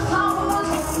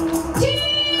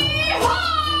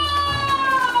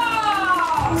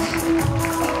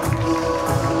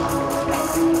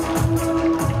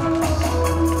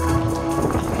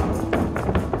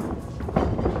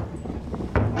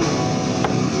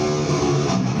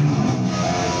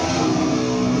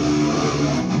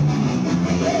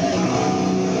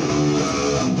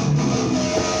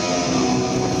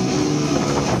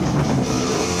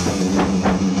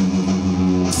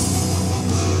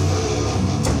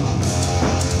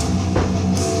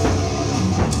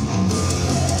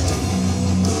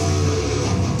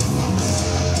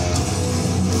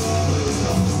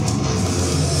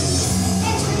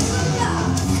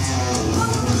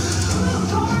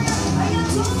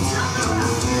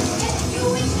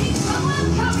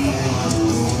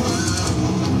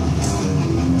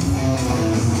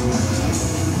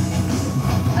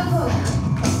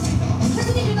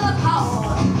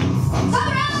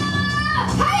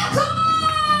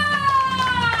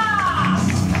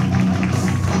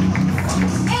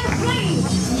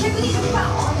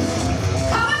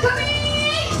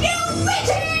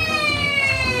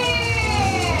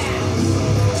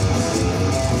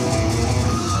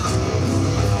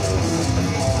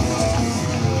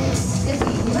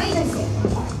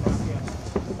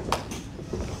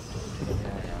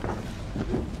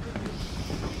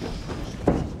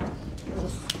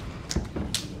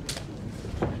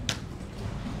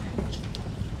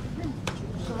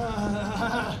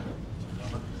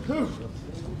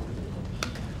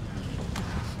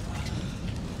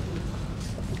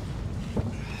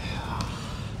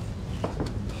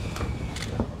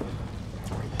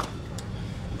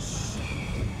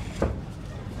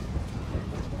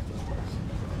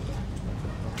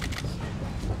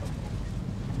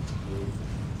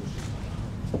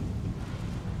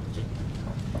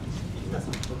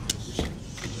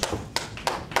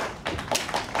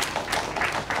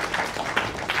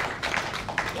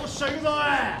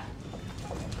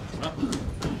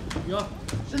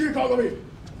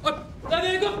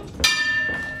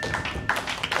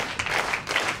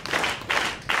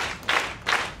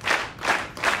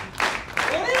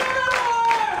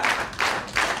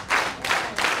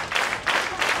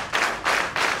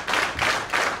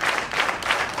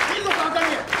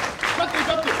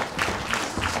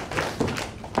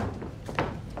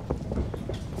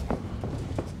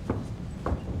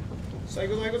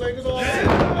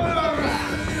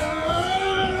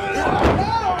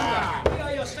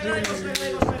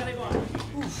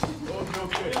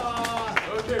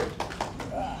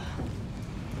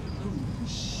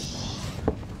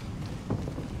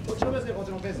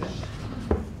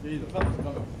 87パウンド、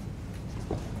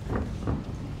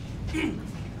Team Hard.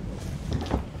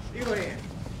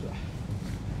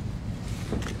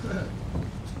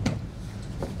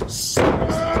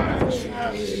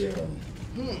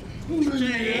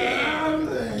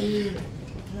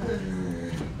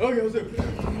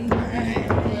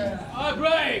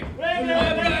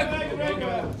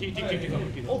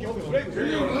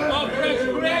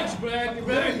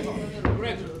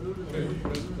 Break.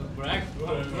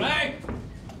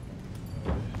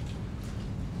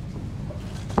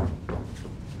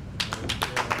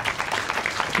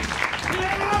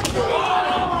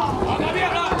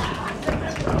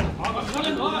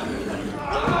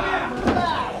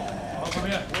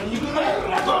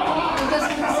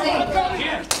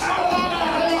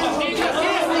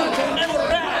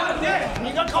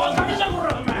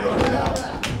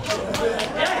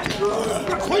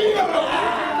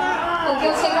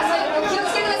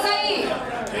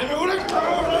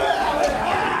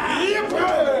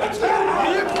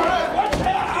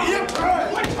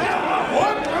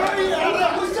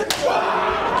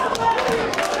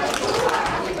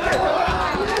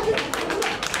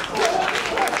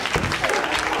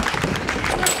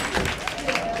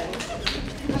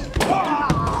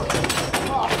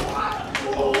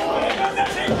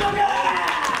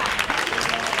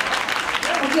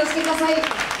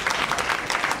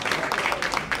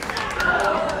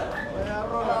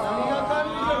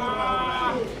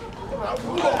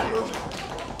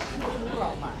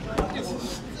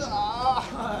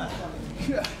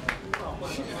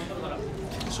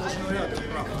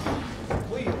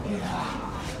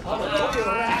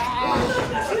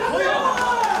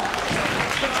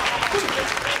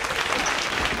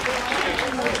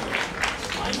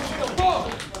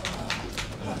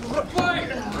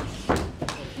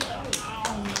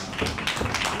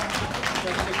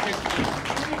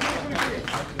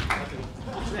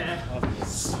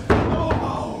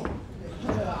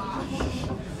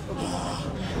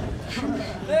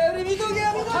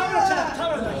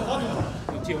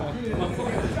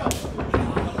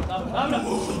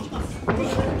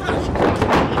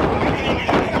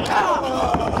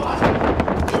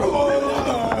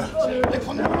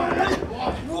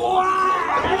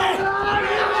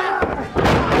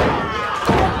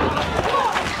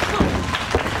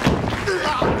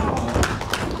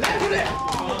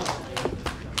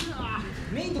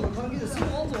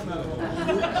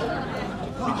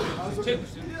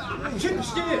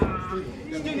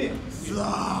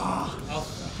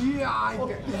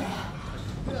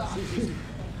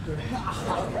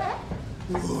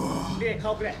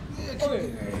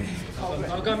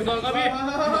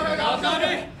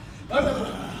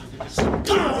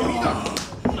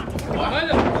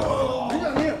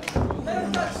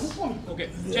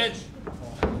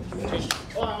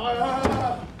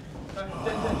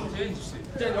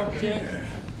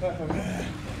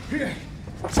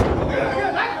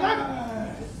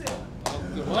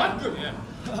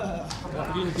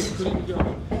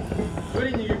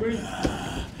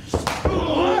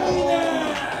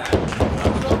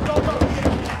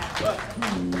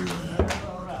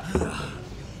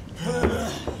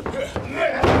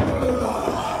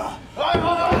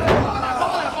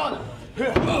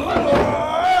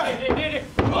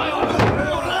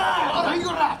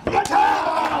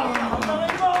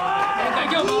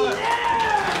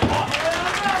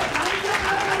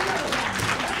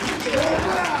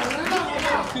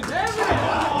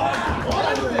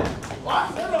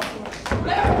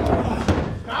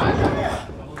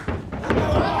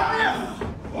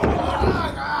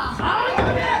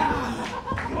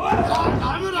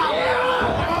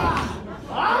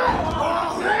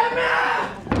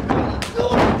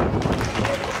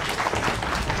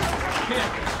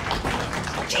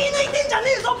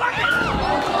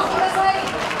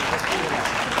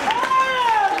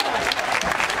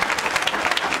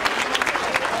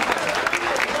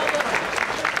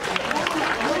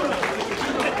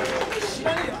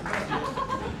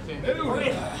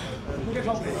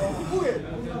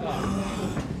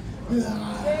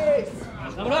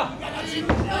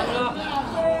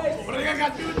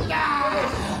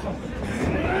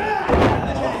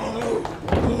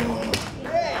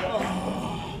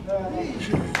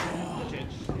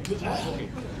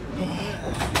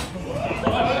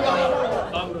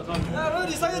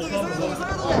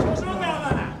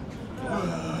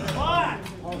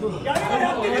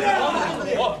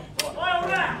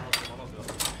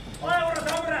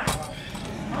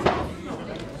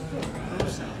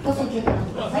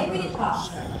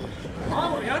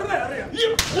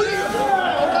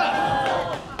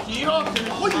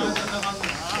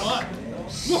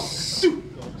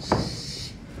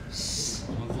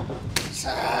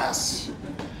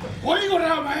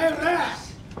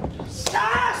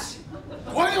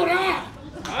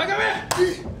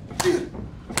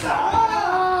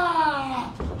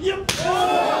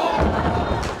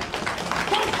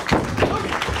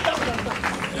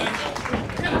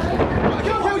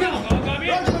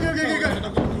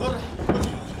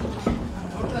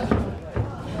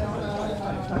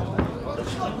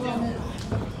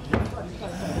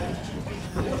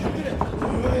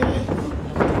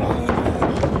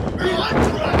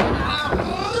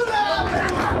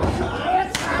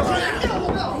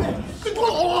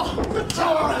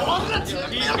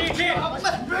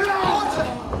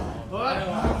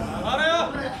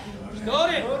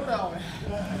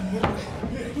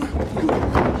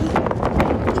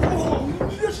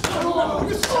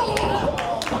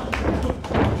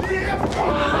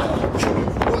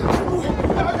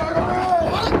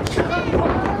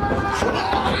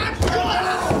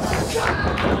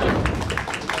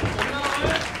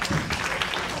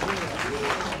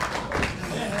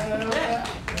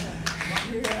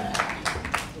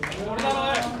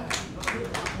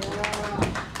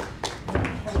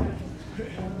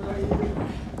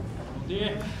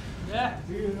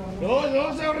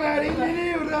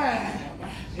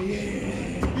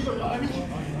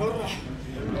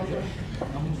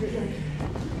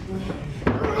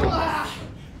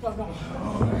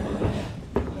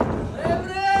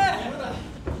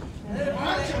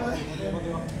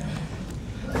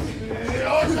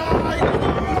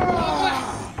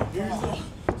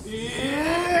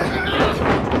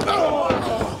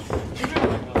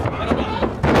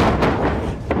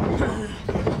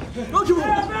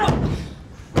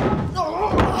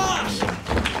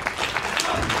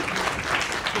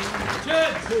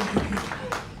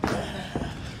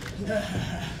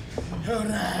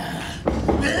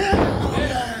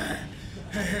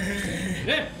 見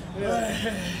てい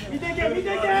け見ていけ。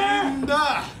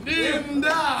リンダ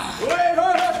おい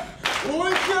追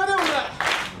いつかねお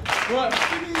前。おい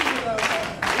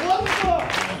終わったぞ。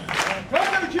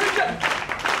体に決めちゃ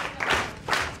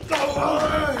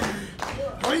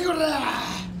おいこれ。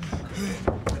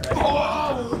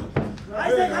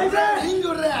改善いい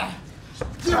これ。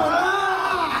じゃ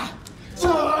あ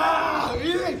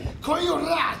来いよ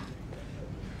ら。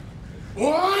おい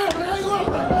俺が行こ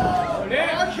う。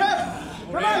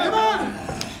Come on!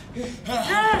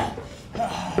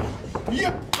 や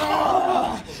っ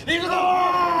行くぞー。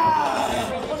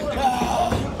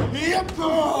やっ来い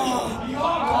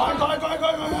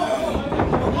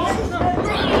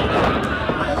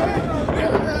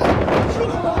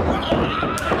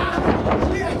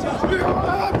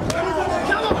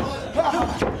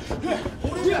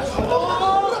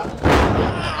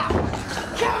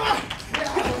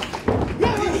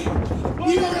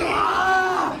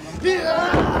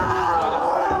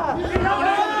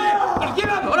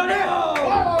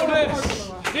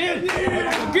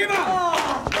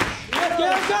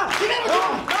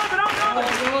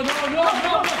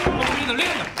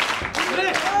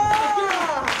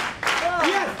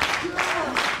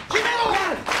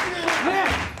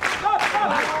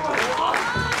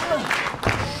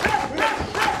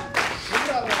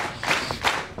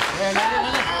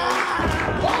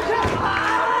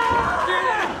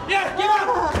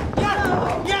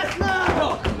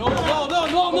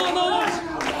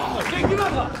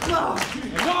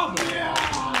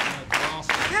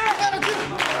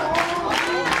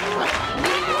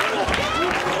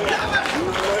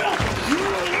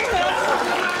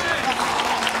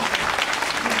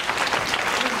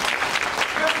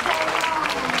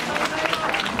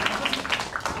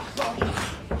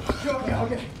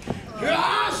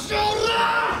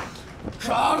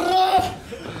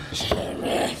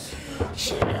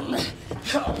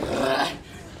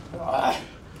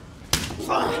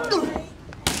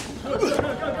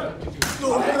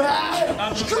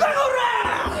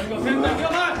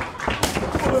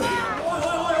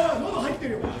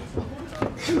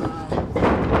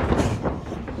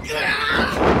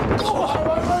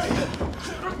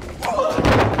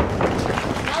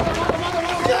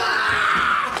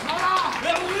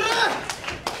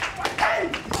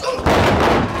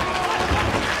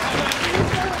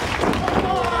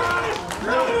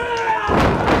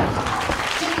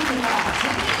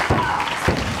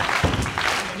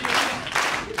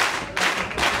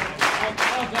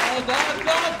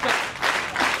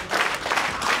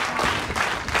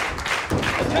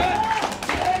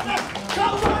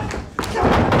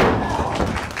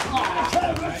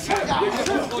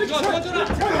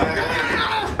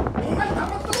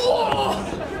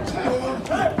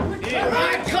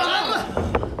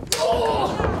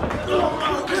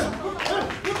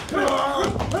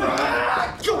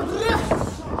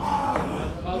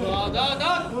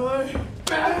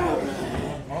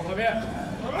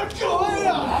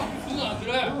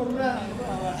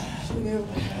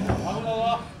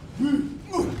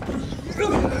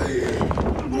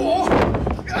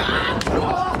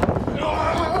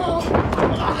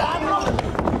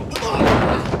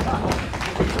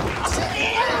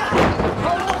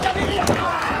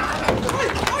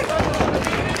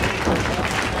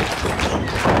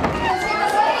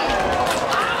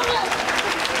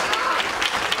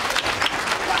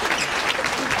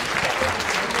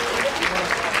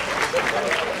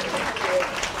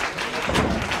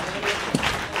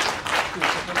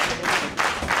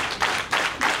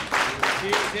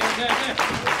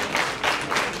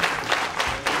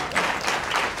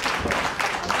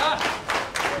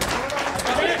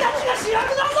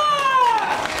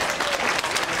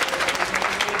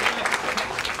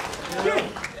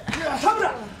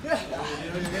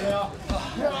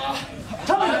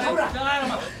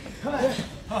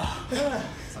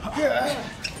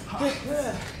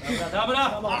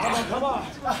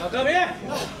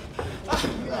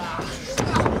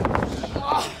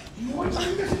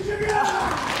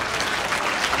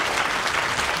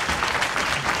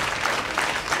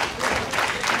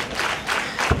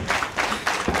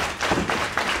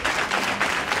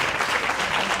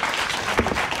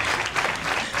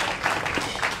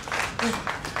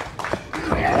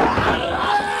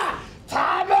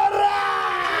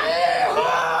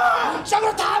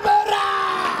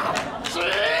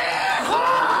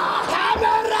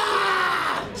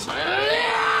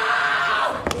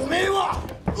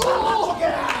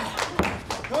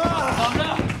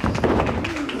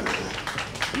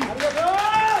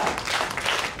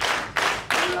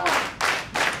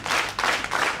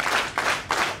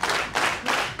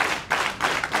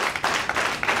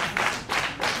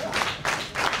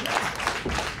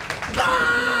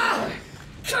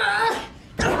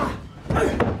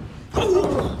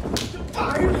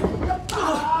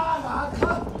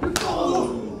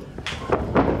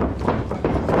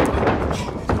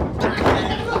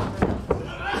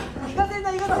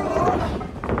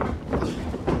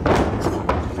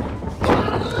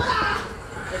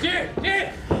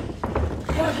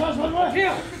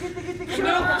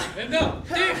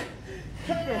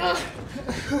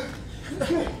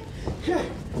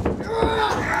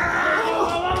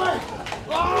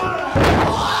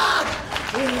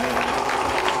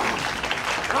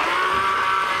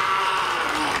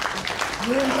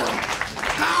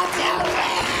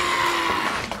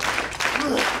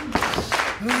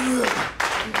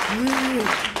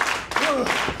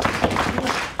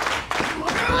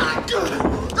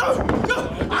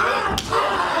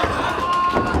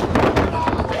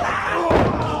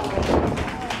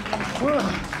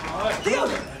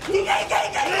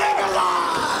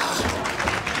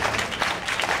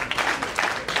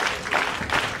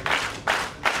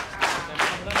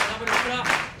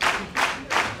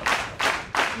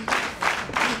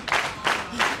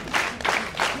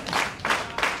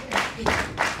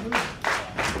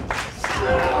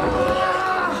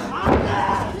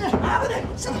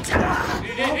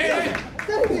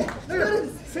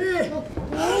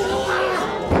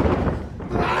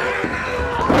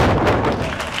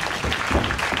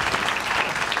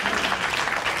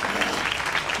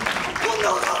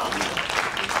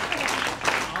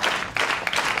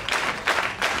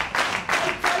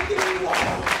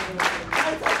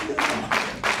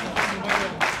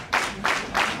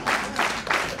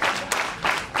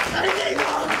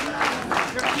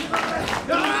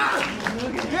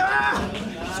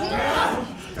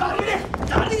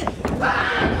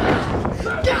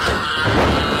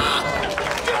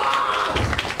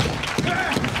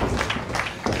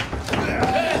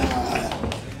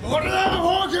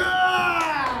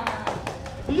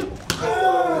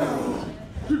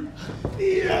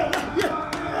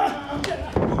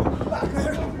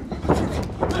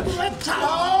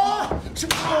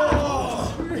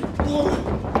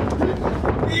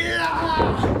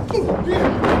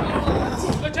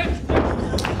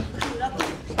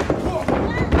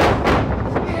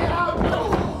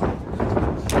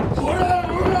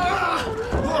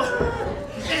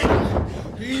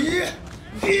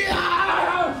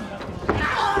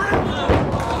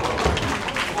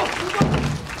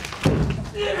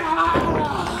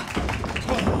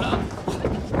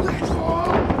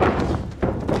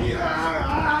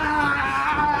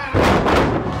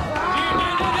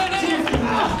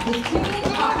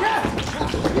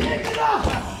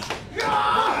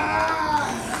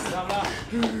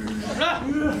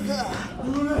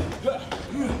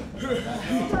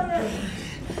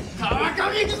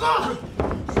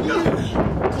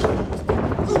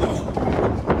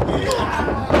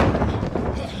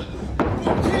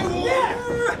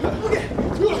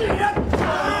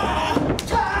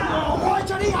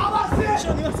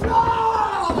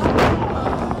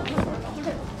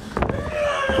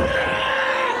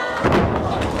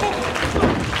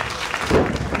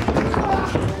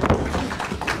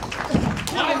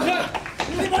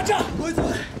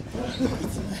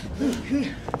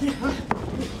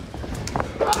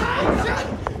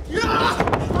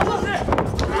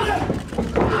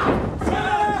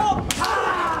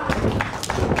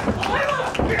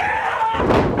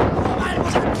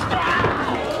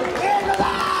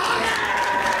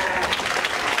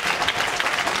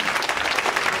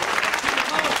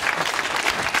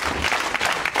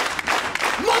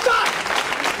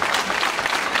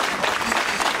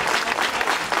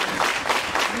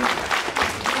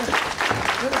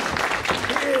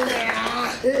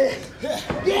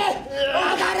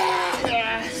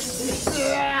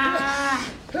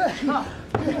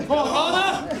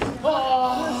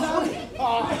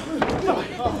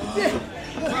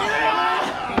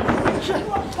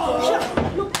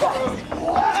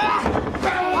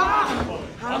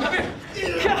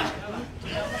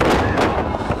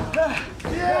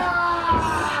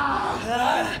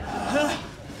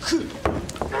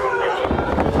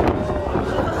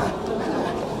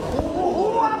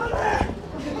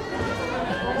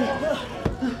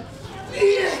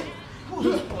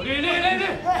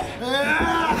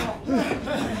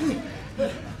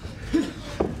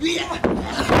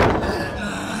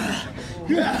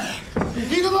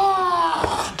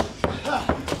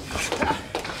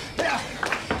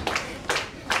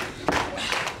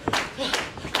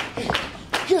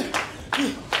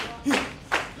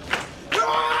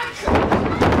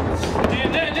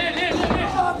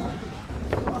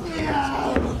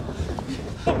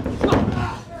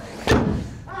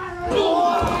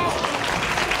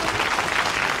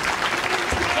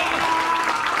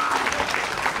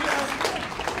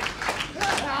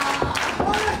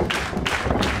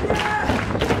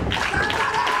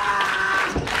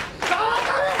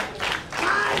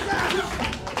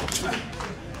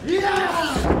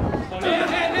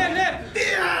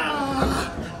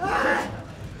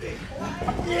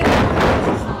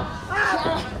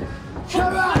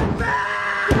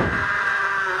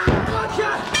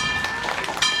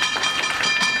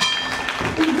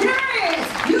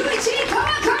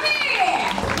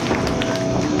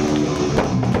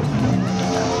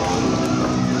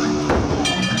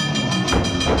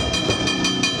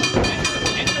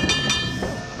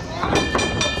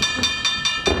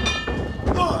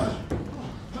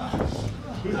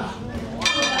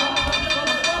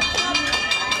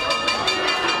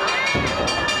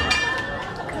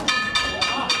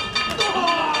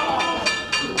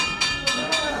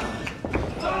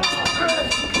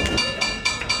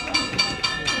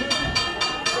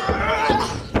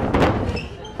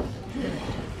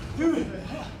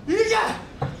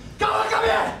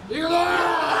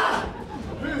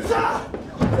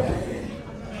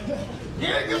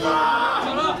くぞ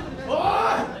お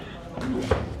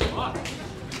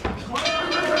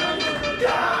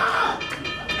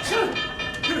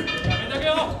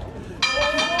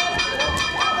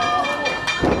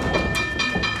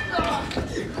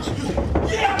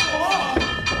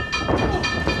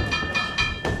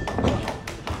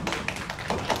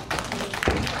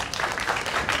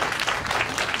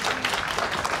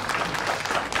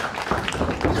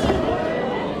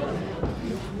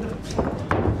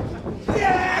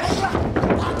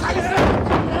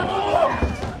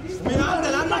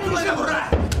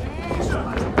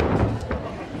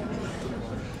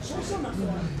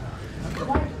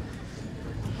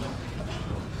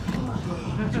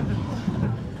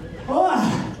い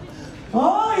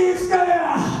おい、いつか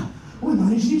やおい、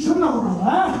何しに来たんだこれ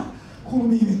な。この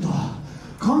メインイベント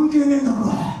関係ねえんだろ。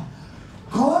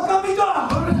川上か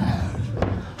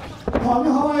上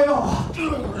浜よ、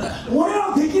俺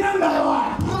らの敵なんだよ。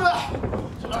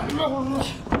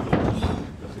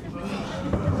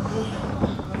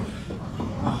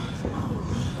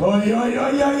おいおいおいおい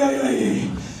おいおい、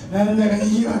なんだかに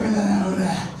ぎわかだな俺。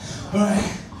おい、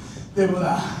でも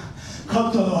な、勝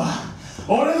ったのは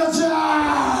俺たちだ。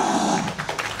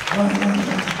お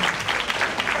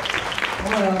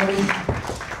前らあまり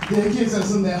できるさ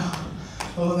すんだよ。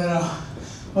この狙う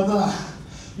またな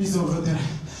いつもこうやって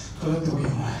こうやってもいい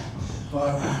よお前。お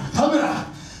いおい田村、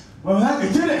お前なんか言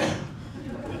ってくれ。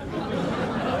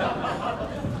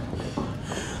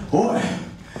おい、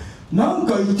なん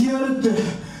か言ってやるって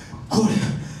こ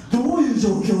れどういう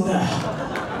状況だよ。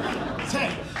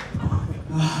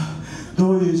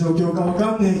どういう状況かわ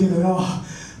かんねえけどよ、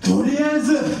とりあえ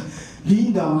ずリ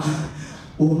ンダマン、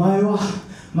お前は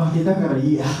負けたから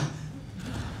いいや。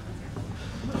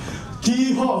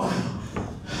T4、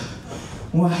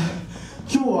お前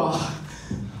今日は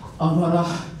あばら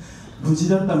無事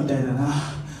だったみたいだな。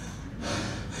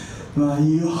まあ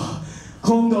いいよ、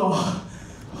今度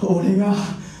俺が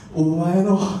お前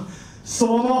の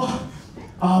その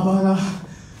あばら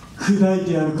砕い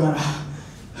てやるから、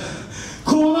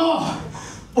この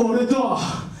俺と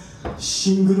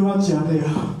シングルマッチやれよ。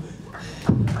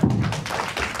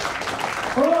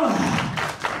おい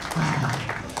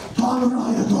田村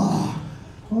ハヤト、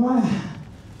お前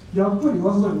やっぱり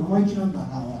わざと生意気なんだ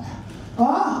な。おい、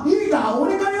ああいいか、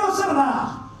俺から言わせたら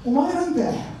な、お前なん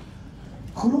て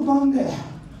黒パンで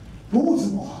坊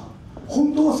主も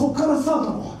本当はそっからスター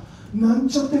トのなん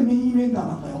ちゃってメインイベンター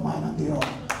なんだよお前なんてよ。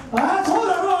ああそう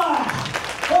だろ。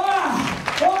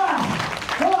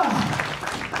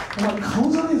お前顔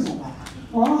じゃねえぞ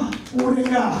お前。ああ俺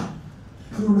が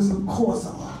プロレスの怖さ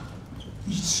を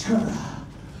一から教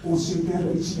えてや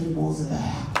る一年坊主だ。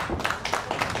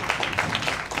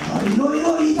いろい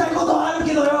ろ言いたいことはある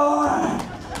けどよ。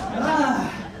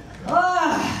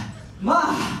まあ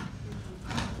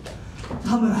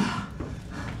田村、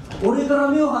俺から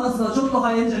目を離すのはちょっと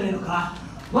早いんじゃねえのか。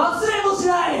忘れもし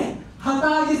ない旗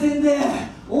揚げ戦で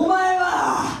お前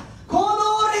はこの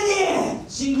俺に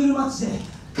シングルマッチで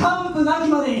完膚なき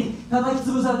までに叩き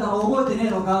潰されたの覚えてね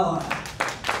えのか。おい、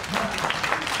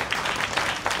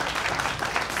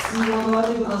都合の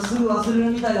悪いことはすぐ忘れ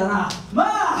るみたいだな。ま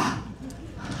あ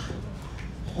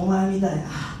お前みたいな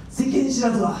世間知ら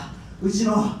ずはうち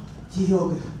の T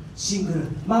オークシングル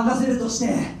任せるとし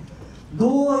て、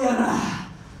どうやら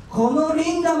この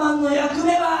リンダマンの役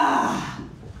目は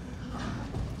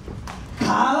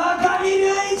河上隆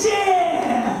一。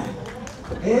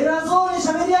偉そうに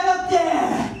喋りやがって、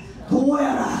どう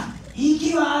やら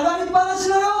息は上がりっぱなし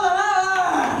のようだな。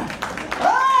おい、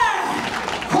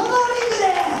このリ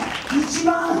ングで一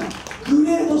番グ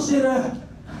レートしてる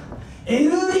エル・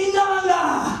リンダマンが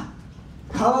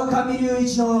河上隆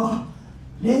一の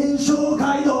連勝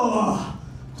街道を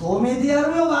止めてや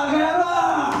るよバカ野郎。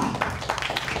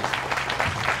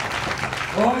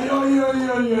おいおいおい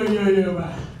おいおいおいお前、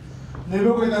寝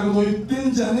ぼけたこと言って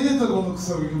んじゃねえぞこのク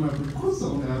ソが。お前ぶっ殺すぞ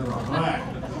この野郎。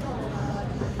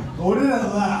おい、俺らの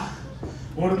な、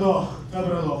俺と田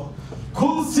村の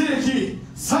今世紀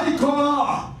最高の、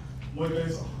もう一回言う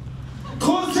ぞ、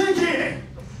今世紀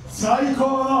最高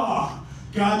の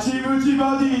ガチムチ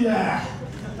バディで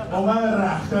お前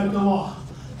ら二人とも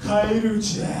返り討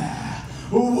ちで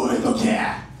覚えと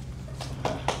け。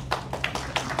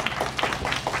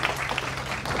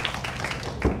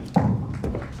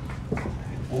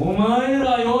お前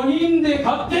ら4人で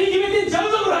勝手に決めてんちゃ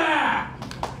うぞこれ。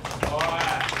おい、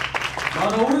ま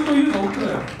だ俺といるの奥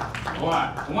だよ。おい、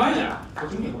お前じゃこっ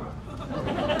ち見てこれ。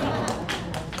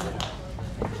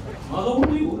まだ俺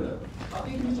といるこれ。勝手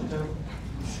に決めちゃうよ。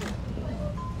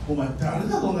お前誰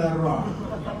だこの野郎。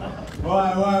おいお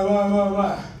いおいおいお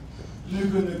い、ぬ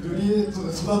くぬくリエット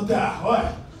で育ったおい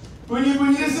プニプ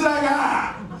ニレスラー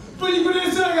がおい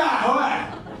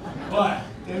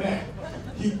てめえ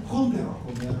引っ込んでよ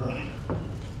この野郎。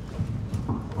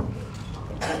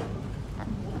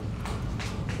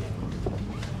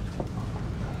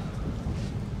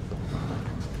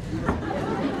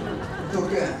特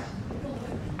権、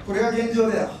これが現状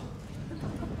だよ。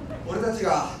俺たち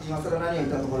が今更何を言っ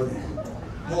たところで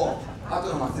もう後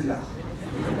の祭りだ。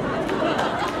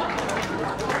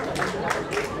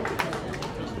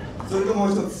それとも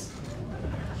う一つ、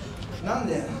なん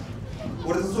で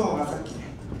俺と相馬がさっき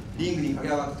リングに駆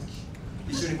け上がった時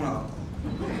一緒に来なかっ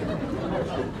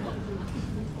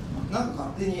た？なん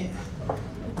か勝手に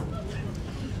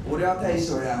俺は大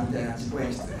将やみたいな自己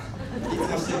演出いつ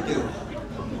もしてるけど、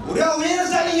俺はおめえの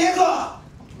下にいねえぞ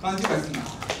勘違いすんな。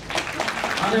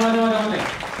待て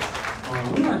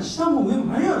俺らに下も上も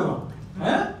ないやろ。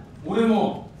俺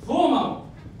も相馬も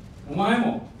お前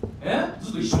もず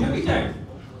っと一緒にやっていきたい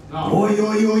なあ。おいカ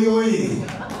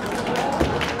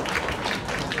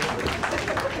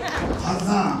ズ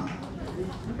さん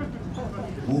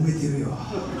揉めてるよ。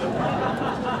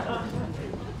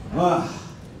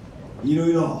いろ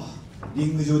いろリ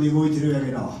ング上で動いてるや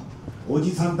けど、おじ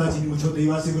さんたちにもちょっと言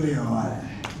わせてくれよ。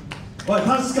おい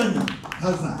確かに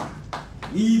カズさん、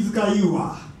飯塚優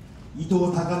は伊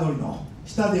藤貴則の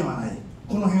下ではない、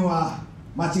この辺は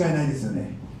間違いないですよ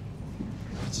ね。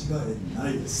間違いな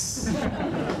いです。確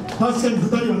かに2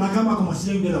人は仲間かもし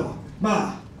れんけど、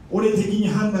俺的に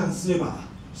判断すれば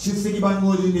出席番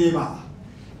号順で言えば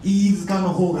飯塚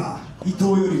の方が伊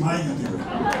藤より前に出てる。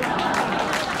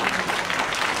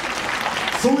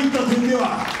そういった点で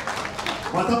は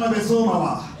渡辺相馬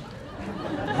は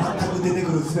全く出て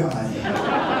くる術はない。い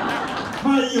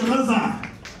いよカズさん、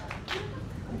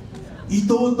伊藤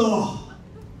と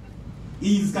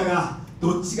飯塚が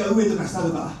どっちが上とか下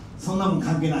とかそんなもん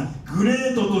関係ない。グ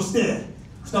レートとして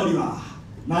2人は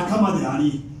仲間であ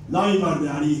りライバルで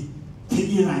あり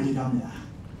敵でないといかんねや。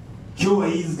今日は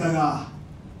飯塚が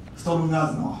ストロンガ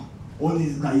ーズの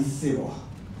鬼塚一聖を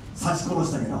刺し殺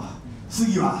したけど、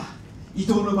次は伊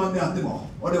藤の番であっても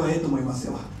俺はええと思います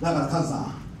よ。だからカズさ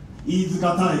ん、飯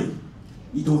塚対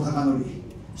伊藤貴則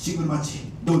シングルマッ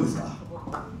チどうですか？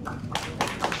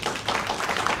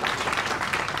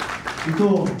伊藤、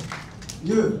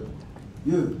ゆ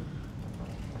う、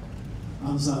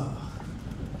さ、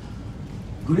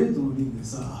グレートのリングで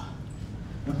さ、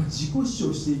やっぱ自己主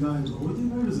張していかないと置いてい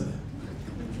かれるぜ。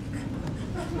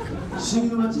シン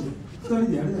グルマッチ2人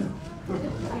でやりなよ。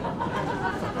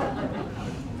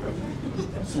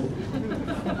そう。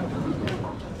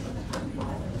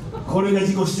これが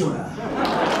自己主張だ。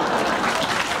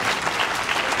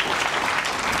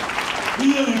いい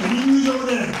じゃないか、リング上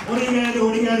で俺がやる、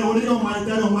俺がお前と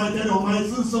やる、お前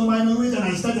ずっとお前の上じゃな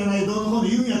い下じゃないどうのこうの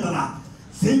言うんやったら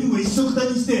全部一緒くた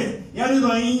にしてやれ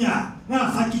ばいいんやな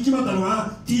あ。さっき決まったの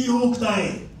は T ホーク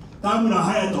対田村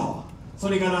ハヤト、そ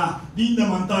れからリンダ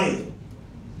マン対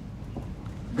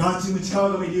ガチムチ河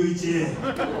上隆一、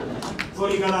そ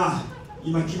れから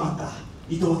今決まった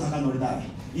伊藤貴則対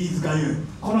飯塚優、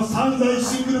この3大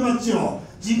シングルマッチを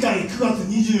次回9月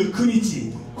29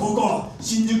日ここ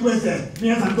新宿FACEで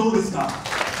皆さんどうですか？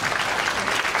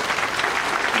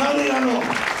彼らの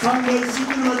3大シン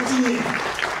グルマッチに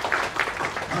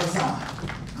さ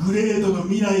グレートの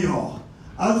未来を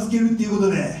預けるっていうこ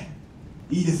とで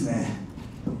いいですね。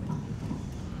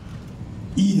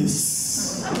いいで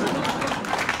す。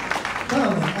た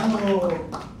だね、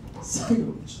最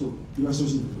後ちょっと言わせてほ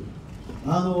しいんだ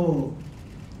けど、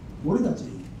俺たち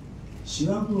主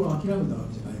役を諦めたわ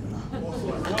けじゃないか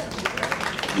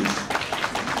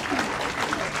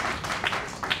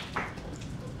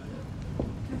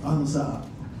ら。さ、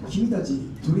君たち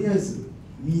とりあえず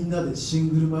みんなでシン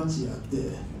グルマッチやって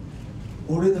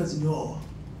俺たちの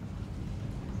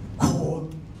こ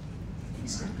う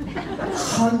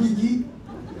反撃、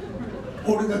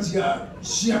俺たちが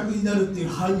主役になるっていう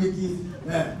反撃、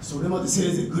それまでせ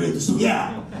いぜいグレートしとけ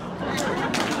や。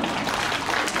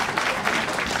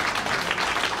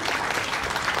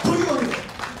というわけで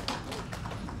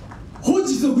本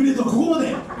日のグレートはここま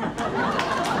で。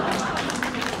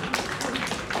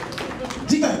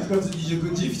次回9月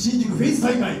29日新宿FACE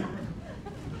大会、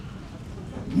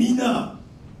みんな